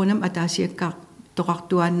amerlanerussutеқарту соорунам атаасиаккаа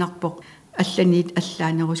тоқартуааннарпоқ алланиит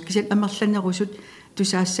аллаанерус кисал амерланерусут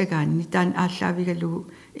тусаассагаанни таан ааллаавигалугу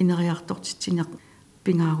инериартортитсинеқ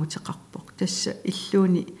пингаарутеқарпоқ тасса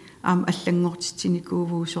иллууни аам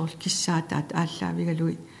аллангортитсиникуувуусоорл киссаатаат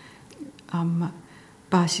ааллаавигалуи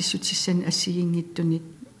паасиссутиссани ассигингиттунит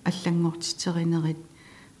аллангортитеринерит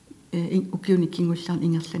ukiuni kingullarn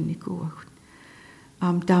ingerlannikuuagut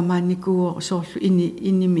taamaannikuuor soorlu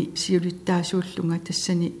innimi siulittaasuullunga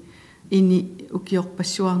tassani inni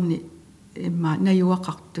ukiorpassuarni imma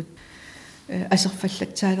najuaqartut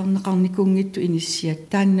асерфаллатсаалернеқарникуунгитту иниссиат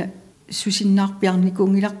таанна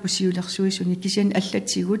сусиннаарпиарникуунгиларпу сиулерсуисуни кисиан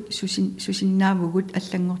аллатигут сусиннаавгут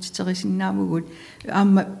аллангортитерисиннаавгут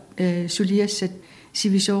аама сулиассат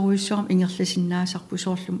сивисооруйссуарм ингерласиннаасарпу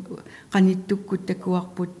соорлум qaниттуккут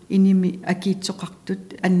такуарпут иними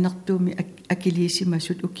акиитсоқартут аннертууми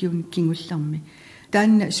акилиисимасут укиуни кингулларми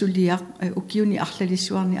таанна сулиақ укиуни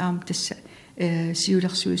арлалиссуарни аама тасса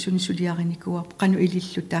сиулерсуисуни сулиариникуар qaну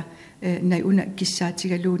илиллута най уна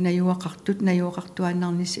киссаатигалуу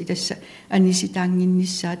наюақартуаннарнис иласса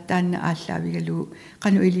аниситаангинниссаа таанна ааллаавигалуу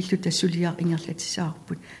qaну илиллута сулиар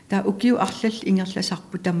ингерлатисаарпут таа укиу арлал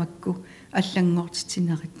ингерласарпу тамакку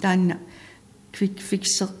аллангортитинери таанна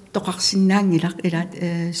фиксер тоқарсинаангилар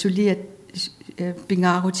илаат сулиат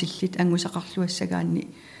пингаарутиллит ангусақарлуассагаанни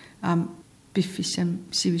пиффисам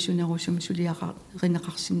сивисунерусум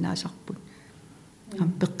сулиақаринеқарсинаасарпут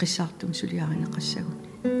пеққиссаартум сулиаринеқассагут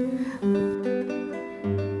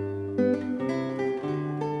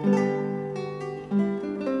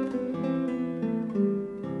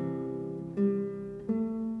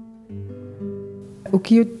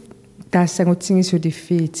укиут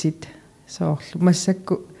таассагутсигисулиффиитит соорлу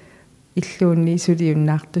массакку иллуунни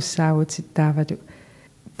сулиуннаартуссаавутит таавалу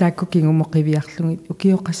таакку кингумоқивиарлугит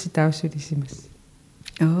укиоқасситаусулисимас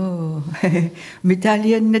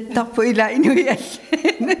металианнаттарпу ила инуиал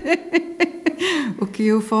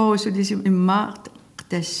укиуфорусулисим иммаарт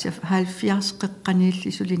тасса 70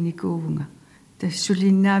 қеққаниллисулинникуувнга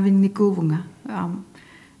тассулиннаавинникуувнга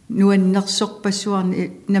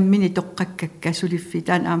нуаннерсорпассуарни наммини тоққаккакка сулиффи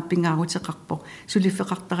таан пингаарутеқарпо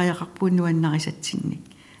сулиффеқартариақарпуу нуаннарисатсинник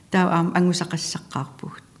таа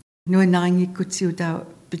ангусақассаққарпугут нуаннарингиккутсиу таа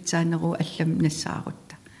питсаанеру аллам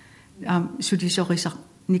нассаарутта сулисорисар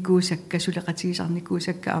никуусакка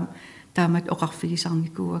сулеқатигисарникуусакка таамат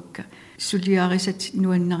оқарфигисарникууакка сулиарисат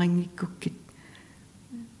нуаннарингиккуккит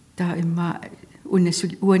таа имма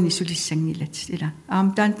уани сулиссангилат ила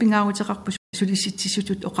таан пингаарутеқарпу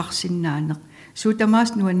сулиситсисутут оқарсиннаанеқ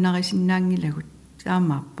суутамаас нуаннарисиннаангилагут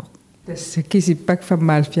таамааппо тасса кисиппак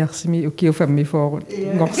 75 укиуфамми фоорут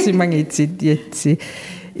ngorsimangitsit yatsi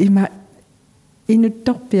има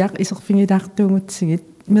инутторпиақ исерфингилаартуугутсигит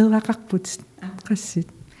меэрақарпут qassит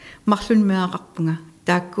марлун меақарпунга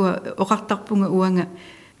тааккуа оқартарпунга уанга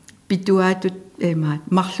питуаатут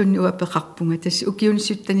эмаат марлунни уапеқарпунга тасси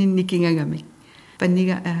укиунсуттанинни кингагамик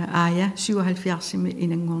паннига аая 77-ми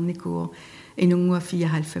инангорникуо инунгуа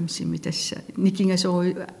 94-ми тасса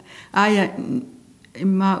никингасору аая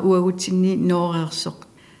имма уагутсинни ноорерсоқ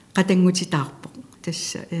қатангутитаарпо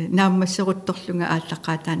тасса нааммассерутторлунга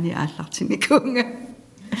ааллаққаатаани ааллартиникуунга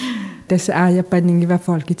тасса аая паннингива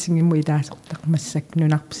фолкитингимму илаасортақ массак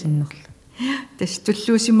нунарпсиннерла тасс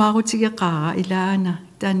туллуусимаарутигеқаара илаана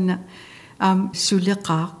таанна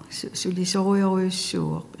сулеқаа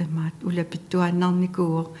сулисоруйоруйуссууоқ эмаат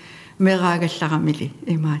улапиттуааннарникууоқ мераагалларамили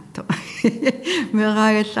эмаатто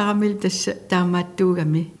мераагалларамил тасса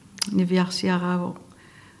таамааттуугами нивиарсиараавоо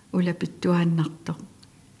улапиттуааннарто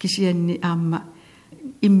кисианни аама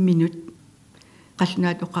имминут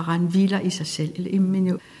qallunaat oqaraan vila i sig selv eller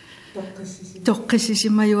imminu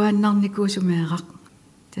toqqissisimajuaannarnikuusumeeraq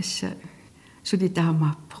tassa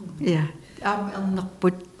sulitaamaappo ja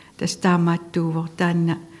aamernerput tastaamaattuuvor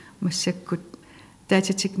taanna massakkut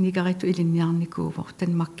datateknikaritu ilinniarnikuuvor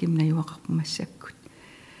tanmarkimnajuaqarpu massakkut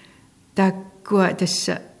taakkua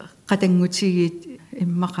tassa qatangutigit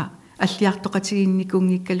immaqa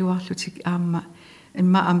аллиартоқатигинникунгиккалуарлутик аама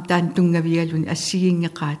имма taan tungavigaluni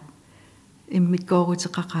ассигингеқаат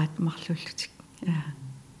иммиккоорутеқақаат марлуллутик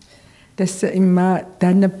тасса имма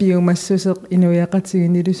тааннаппиумассусеқ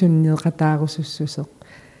инуяқатигинилусунниеқатаарусуссусеқ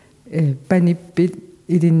паниппит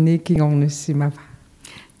илинникигорнуссимава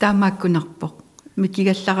таамааккунарпоқ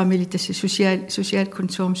микигалларамили тасса социал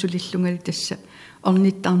консорм сулиллунгали тасса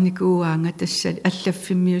орниттарникууаанга тасса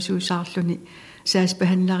аллаффиммиусуусаарлуни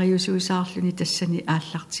саасбаhanlariusuusaarluni тассани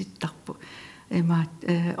ааллартиттарпу эмаат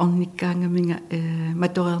орниккаангаминга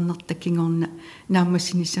маторернертаккингорна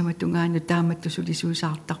нааммассиниссаматунгаану тааматту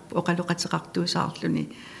сулисуусаартарпу оқалоқатеқартуусаарлуни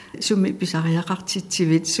суми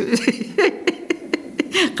писариақартитсивит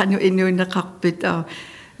кану инуунеқарпит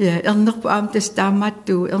я эрнерпу аамтас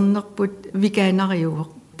таамаатту эрнерпут викаанариуоқ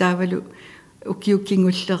таавалу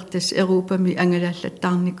укиуккингуллертас Европами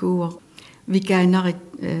ангалааллаттаарникууоқ викаанарит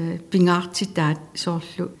пингаартитаат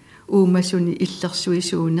соорлу уумасуни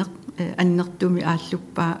иллерсуисуунеқ аннертуми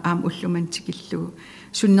ааллуппаа аам уллумантикиллугу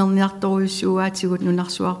sunnerniartoruissuaatigut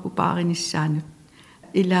nunarsuarpu paarinissaanut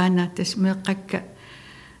ilaana tas meeqqakka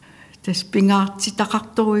tas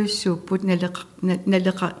pingaartitaqartoruissuupput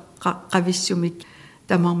naleqa qavissumik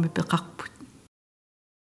tamarmi peqarput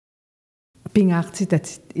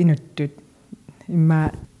pingaartitatit inuttut imma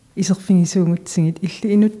iserfingisuungutsingit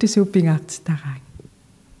illi inuttusuu pingaartitaraang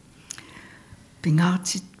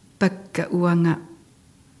pingaartit pakka uanga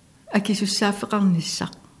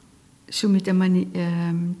akisussaaffeqarnissaq sumitamani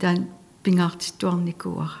taan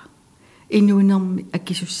pingaartittuarnikuara inuunermi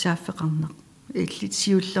akisussaaffeqarneq illit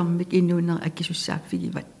siullermik inuuner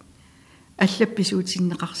akisussaaffigivат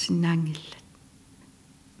аллапписуутиннеқарсинаангилла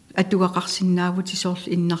атугақарсинаавут исоорл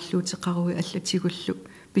иннарлуутеқаруи аллатигуллу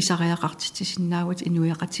писариақартитсиннаавут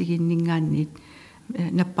инуяқатигииннингаанниит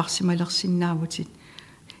наппарсималерсинаавутит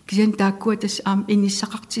кисиан тааккуа тас аам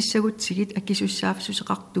иниссақартиссагутсигит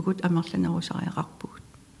акисуссаафсусеқартугут амерланерусариақарпугут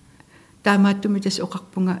таамааттуми тас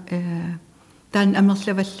оқарпунга таан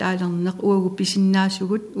амерлаваллаалернеқ уагу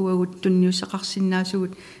писиннаасугут уагут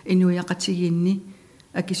тунниуссақарсинаасугут инуяқатигиинни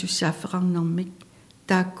акисуссааффеқарнермик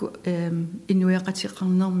таакку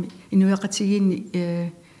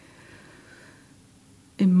инуяқатигиинни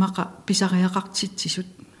иммақа писариақартитсисут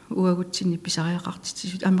уагутсинни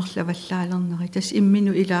писариақартитсисут амерлаваллаалернери тас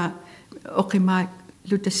иммину ила оқимаа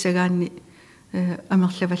лутассагаанни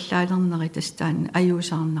амерлаваллаалернери тас таан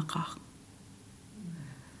аюусаарнақаа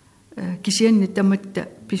кисианни таматта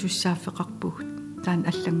писуссааффеқарпугут таан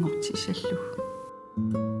аллангортисаллуг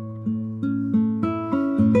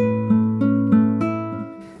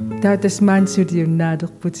таатас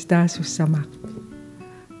маансулиуннаалерпут таасуссамаа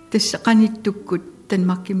тассақаниттуккут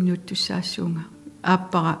танмаркимнууттуссаассуунга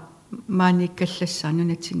ааппара maanikkallassаа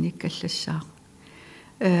нунатсинниккаллассаа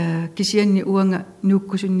кисианни уанга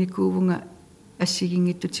нууккусунникуувнга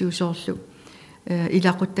ассигингиттутиусоорлу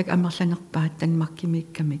илақуттак амерланерпаат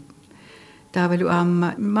танмаркимиккамик таавалу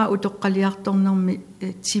аама ма утоққалиарторнерми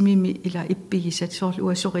тимими ила иппигисат соорлу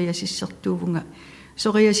уасориасиссертуувнга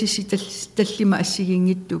сориасисси таллима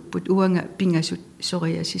ассигингиттуппут уанга пингасут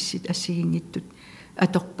сориасиссит ассигингиттут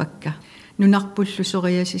аторпакка нунарпуллу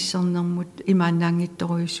сориасиссернэрмут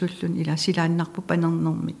имаанаангитторуйуссууллун ила силааннарпу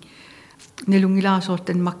панернэрмик налунгилаасоор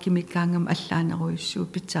танмаркимиккаангам аллаанеруйуссуу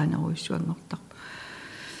питсаанеруйуссуангортарпу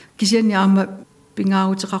кисианни аама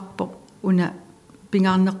пингаарутеқарпо уна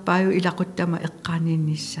пингаарнерпааю илақуттама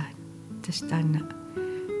эққааниинниссаат тастаана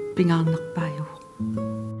пингаарнерпааю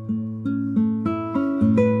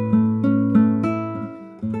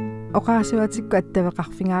оқаасуатикку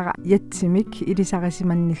аттавеқарфингаара ятсимик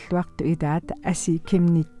илисарисиманниллуарту илаат аси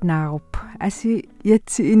кимнитнааруп аси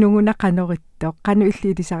ятси инугуна канориттоо кану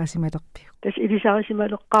илли илисарисималерпиу тас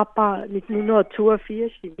илисарисималеққарпаа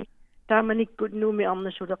 1982 тааманиккут нууми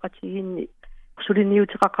арнасулеқатигинни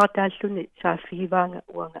сулиниутеқақартааллуни сааффигиваанга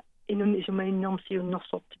уанга инун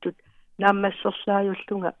исумаиннэрсиуннэрсортитут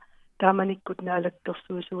нааммассерлааюллунга тааманиккут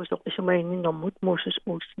наалаккерсуисуусоқ исумаинниннэрмут муусус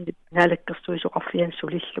уусиннип наалаккерсуисоқарфиан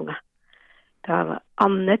сулиллунга таава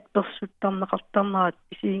арнат персуттарнеқартарнаат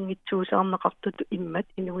исиингитсуусаарнеқартуту иммат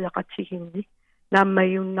инуяқатигинни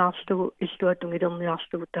нааммаюннаарлугу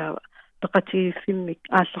иллуатунгилерниарлугу таава пеқатигиффиммик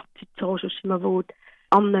ааллартитсерусуссимавгут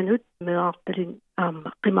арнанут меаарталин аама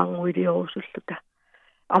қимангуилиорусуллута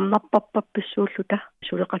арнарпарпапписсууллута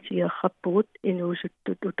сулеқатигиерраппугут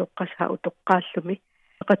инуусуттут утоққасаа утоққааллуми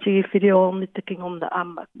пеқатигиффилиорнитакингорна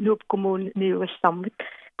аама нуп коммуун ниуассармит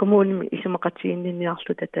коммуунми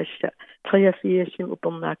исумақатигинниниарлута тасса 83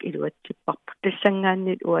 упернаак илуатсиппарпу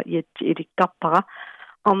тассангааннит уа иатси иликтарпара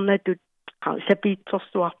арнатут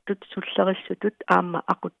сапиитсорсуартут суллериссутут аама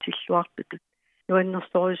ақутсиллуартутут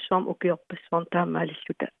нуаннерсоруйуссуарм укиорпассуарм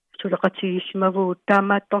таамаалиллута сулеқатигиссимавгут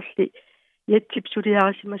таамаатторли ятсип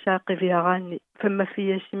сулиарисимасаақивиараанни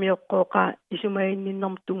 85-миоққооқаа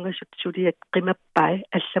исумаинниннэрм тунгасут сулиат қимаппай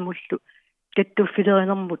алламуллу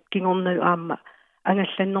каттуффилеринэрмут кингорналу аама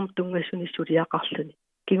ангалланнэрм тунгасуни сулиақарлуни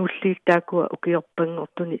кингуллииттаакуа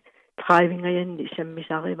укиорпангортуни драйвингаянни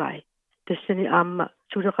саммисаривай тассани аама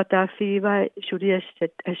сулеқатааффигивай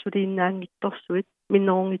сулиассат асулииннаангитторсуит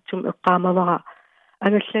миннерунгитсум эққаамавара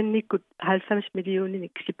ангалланниккут 90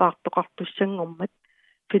 миллиониник сипаартоқартуссангормат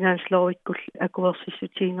финанслоориккул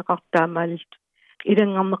акуерсиссутиинеқартаамаалит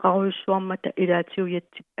илангарнеқаруйуссуармата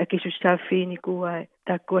илаатиуятсип акисуссааффииникуаа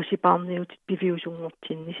тааккуасипаарниутит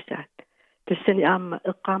пивиусунгортиннissaат тассани аама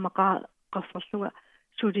эққаамақаа qaffерлунга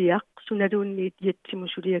сулиақ суналуунниит ятсиму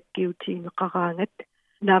сулиаккиутиинеқараангат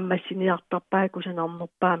нааммассиниартарпаа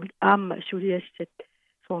кусанарнерпаамик аама сулиассат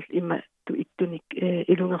сорл има ту иттуник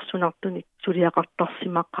илунгерсунартуник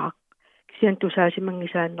сулиақартарсимаққаа кисиан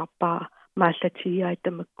тусаасимангисааннарпаа мааллатигиай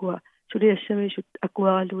тамаккуа сулиассамисут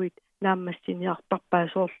акуаралуит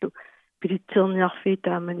naammassiniarparpaasoorlu pilitserniarfii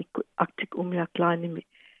taamanikku artik umiaklaanimi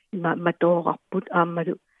ima matoorarput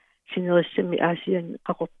aammalu sinerissami aasian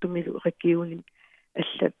qaqortumilu regiunin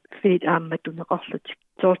alla fiit aammatuneqarlutik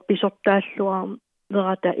soort pisortaalluar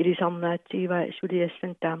nerata ilisarnaatiivaa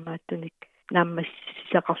suliassan taammaattunik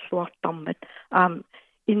naammassisaqarluartarmat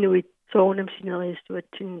inuit soonam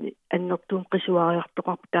sineriassuatsinni annertuun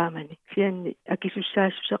qisuariartoqarp taamani fianni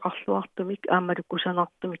akisussaassuseqarluartumik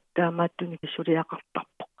aammalukkusanartumik taamaattuni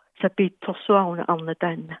suliaqartarpoq sapiitsorsuaruna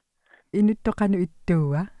arnataanna inuttoqanu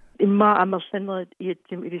ittuuga imma amersanerit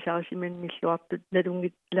iatsim ilisarisimanngilluartut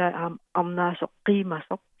nalungit la arnaasoq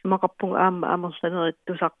qiimasoq maqarpunga amersanerit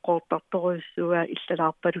tusaqqoortartoruissuugaa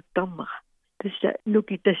illalaarpaluttarnera tassa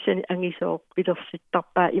nuki tassani angisooq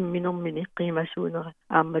pilersittarpaa imminermini qiimasuunera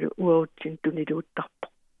aammalu uautsin tuniluuttarpo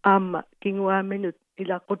kinguaaminut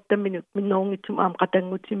ilaquttamminut minnoorngitsum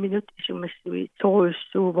qatangutiminut isumassui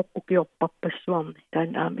soruissuuvoq ukiorparpassuarni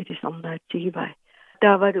taan ilisarnaatsigivai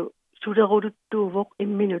taavalu suleruluttuuvoq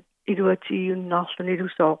imminut iluatigiunnaarluni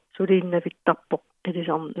ilusooq suliinnavittarpoq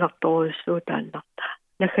ilisarnartoruissuutaannartaa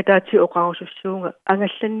nakataati oqarusussuunga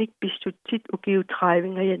angallannik pissutsit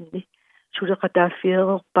ukiutraivingayanni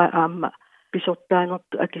suleqataaffiererpa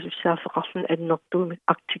pisortaanertu akisussaaffeqarlun annertuumi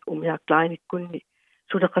artik umiaklaanikkunni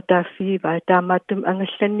suleqataaffiivaa taamaattum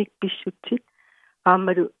angallannik pissutsit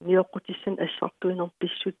aammalu nioqqutissan assartuinerp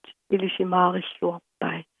pissutsit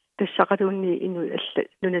ilisimaarилluarpai тассақалуунни ину алла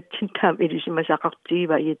нунатсин таам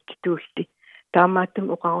илисимасақартигива иаттитуулли таамааттум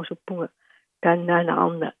оқарусуппунга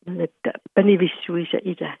тааннаанаарна нунатта панивиссуиса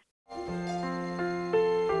ила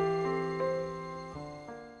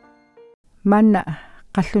манна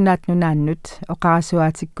qallunaat nunaannut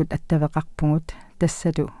oqarasuaatikkut attavеqarpungut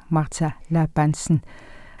tassalu Martha Lapansen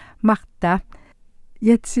Martha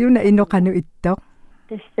yatsiuna inoqanu ittoq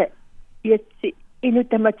tassa yatsi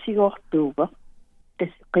inutamatsigoortuuva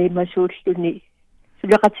tas qiimasuulluni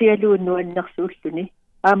suleqatigaluunnuannersuulluni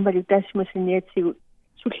aammalu taasmasiniatsigu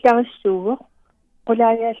sullarissuugo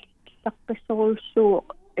qulaayaal taqqissoruussuugo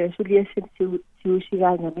suliassan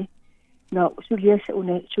siusigaangami no suliassa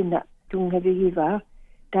una sunna tungavigivaa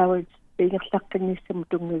taawat pingerlaqqinnissamu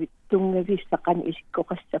tungavissaqan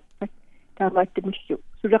isikkoqassappat taamaattumillu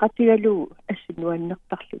suleqatigaluu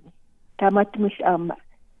assunuannertarluni taamaattumillu aamma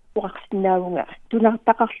uqarsinnaavunga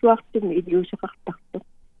tunartaqarluartumi iliusaqartartu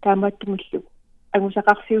taamaattumillu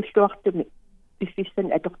angusaqarfiulluartumi piffissan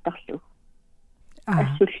atortarlu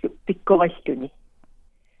assullu pikkoralluni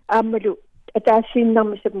aammalu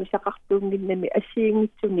ataassiinnarmisam saqartuunginnami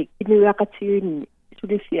assiingitsunik inuaqatigiinni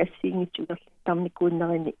suliffi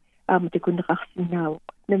assiingitsunertarnikuunnerini aamatakunneqarsinnaavu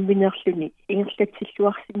namminerluni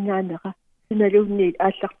ingerlatsilluarsinnaanera tunaluunni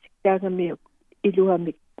aallartiktaangamiuk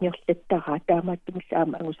iluamik ngerlattaraa taamaattumilla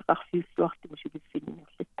aama angusaqarfiulluartumu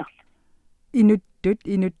suliffinnerlattarlu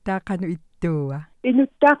inuttaaqanu ittuuga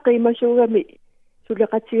inuttaaqqiimasuugami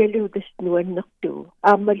suleqatigalugu tasnuannertuu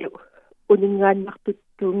aammalu uningaannartut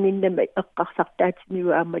tuunginnama eqqarsartaatimiu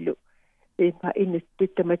aammalu ima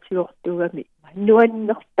inuttuttamatiortuugami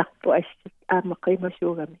nuannertarpu assut aama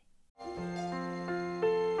qiimasuugami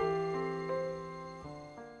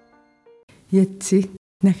yatsi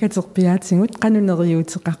nakaterpiaatsingut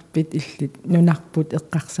qanuneriuteqarpit illit nunarput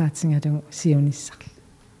eqqarsaatingalugu siunissarlu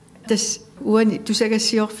tas uani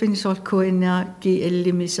tusagassiorfin soort kuinaa ki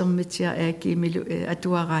ellimisermitia aakiimilu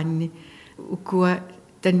atuaraanni ukua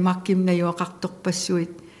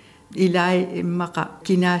tanmarkimnajuaqartorpassuit ilai immaqa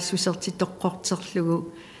kinaassusertitoqqorterlugu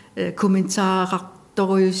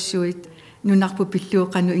kommentaaraqartoruyussuit nunarpu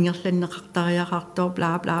pilluuqanu ingerlanneqartariaqartor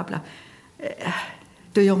bla bla bla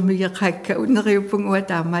toyormigeqaakka uneriuppunguа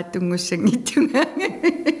taamaattungussangittunga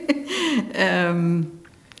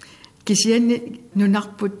kisianni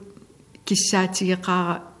nunarput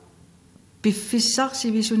kissaatigеqaara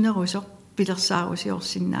piffissarsivisunnerusoq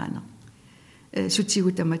pilersaarusiorsinnaana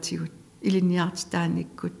sutigut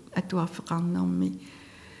ilinniartitaaниkkut atuarfeqarnermi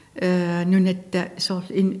nunatta soor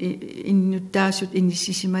innuttaasut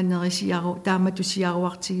inississimanerisiaru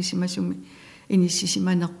taamatusiaruartigissimasumi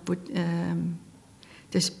inississimanerput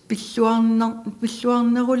tas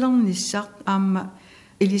pilluarnerulernissaaq aamma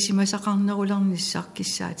ilisimasaqarnerulernissaaq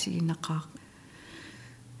kissaatigineqaaq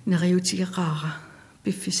neriutigeqaara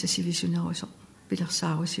piffissasivisunnerusoq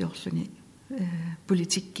pilersaarusiorluni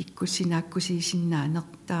politikkikkussinaakkusiisinnaane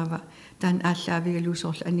taava taan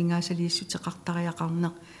ааллаавигалуусоорлу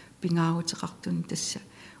анингаасалииссутеқартариақарнеқ пингаарутеқартун тасса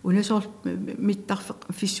унасоор миттарфеқ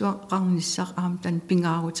фиссуақарниссаар аам тан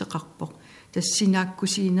пингаарутеқарпоқ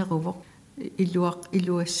тассинааккусиинерувоқ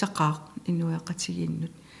илуассақаақ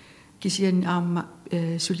инуақатигииннут кисиан аама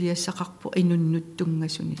сулиассақарпо инуннут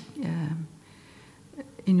тунгасуни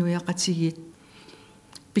inuiaqatigit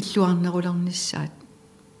pilluarnerulornissaat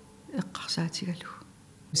eqqarsaatigalu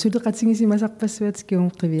Suleqatingisimасарпассуат киум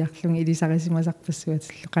qivиарлунг Ilisaritipparput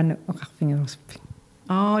qanu oqarfingerusppi.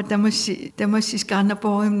 Tamassi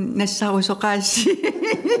skarnaporim nassausoqaassi.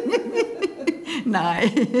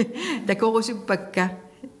 Nej. Takorusupakka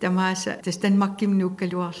tamaasa tastanmarkim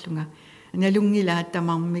nuukkaluarlunga. Nalungilaat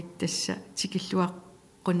tamarmik tassa tikilluaq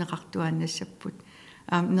qunneqartuaannassapпут.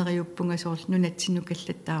 Neriuppungasoorl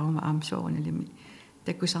nunatsinnukallattaaruma soorunalimi.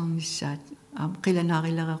 Takusarnissaat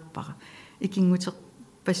qilanaarilereerpara. Ikinguteq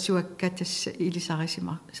passuakka tassa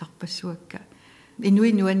Ilisaritipparpassuakka.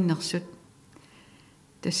 Inui nuannersut.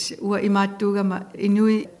 Tässä ua imaattuugama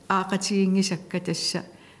inui aaqatigingisakka tassa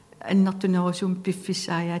annertunerusum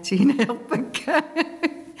piffissaajaatiginajorpakka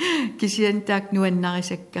kisiantaak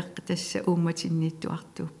nuannarisakka tassa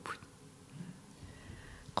uummatinniittuartuupput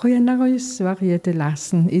Qoyanaruyussuaq Jette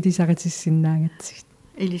Larsen Ilisaritissinaangatsit.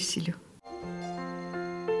 Ilissilu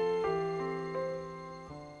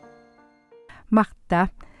Marta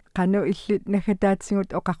qanu illut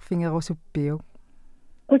nagataatsingut oqarfingerusuppiu.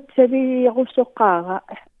 Qutsaviirusoqqaaga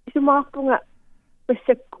isumaarpunga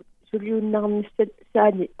passakkut suliunnarnissat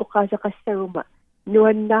saani oqaasaqassaguma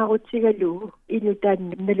nuannaarutigalu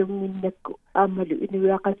inutaanni nalunginnakku aammalu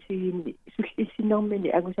inuiaqatiginni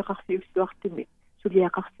sullissinermini angusaqarfiussuartimi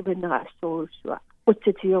suliaqarsumanera assoruussua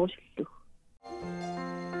qutsatigerusillu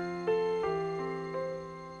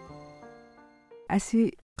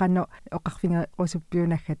Asi qanu oqarfingerusuppiu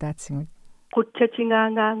nagataatsingut.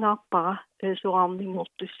 Qutsatingaangaangaarpara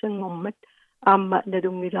soraarningortussangormat aamma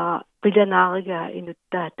nalungilaa qilanaarigaa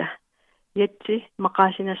inuttaata yatsi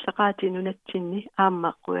maqaasinassaqaati nunatsinni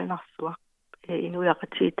aamma quyanarsuaq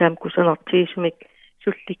inuiaqatiitaam kusanertiisumik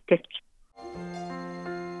sullikkat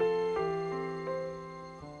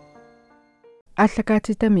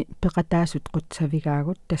Allakaatitami peqataasut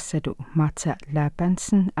qutsavigaagut tassalu Marta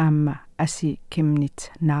Lapansen aamma asi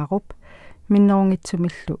kimnit naarup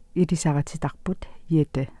minnerungitsumillu Ilisaritipparput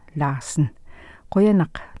Jette Larsen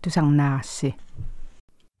qoyanaq tusarnaarassi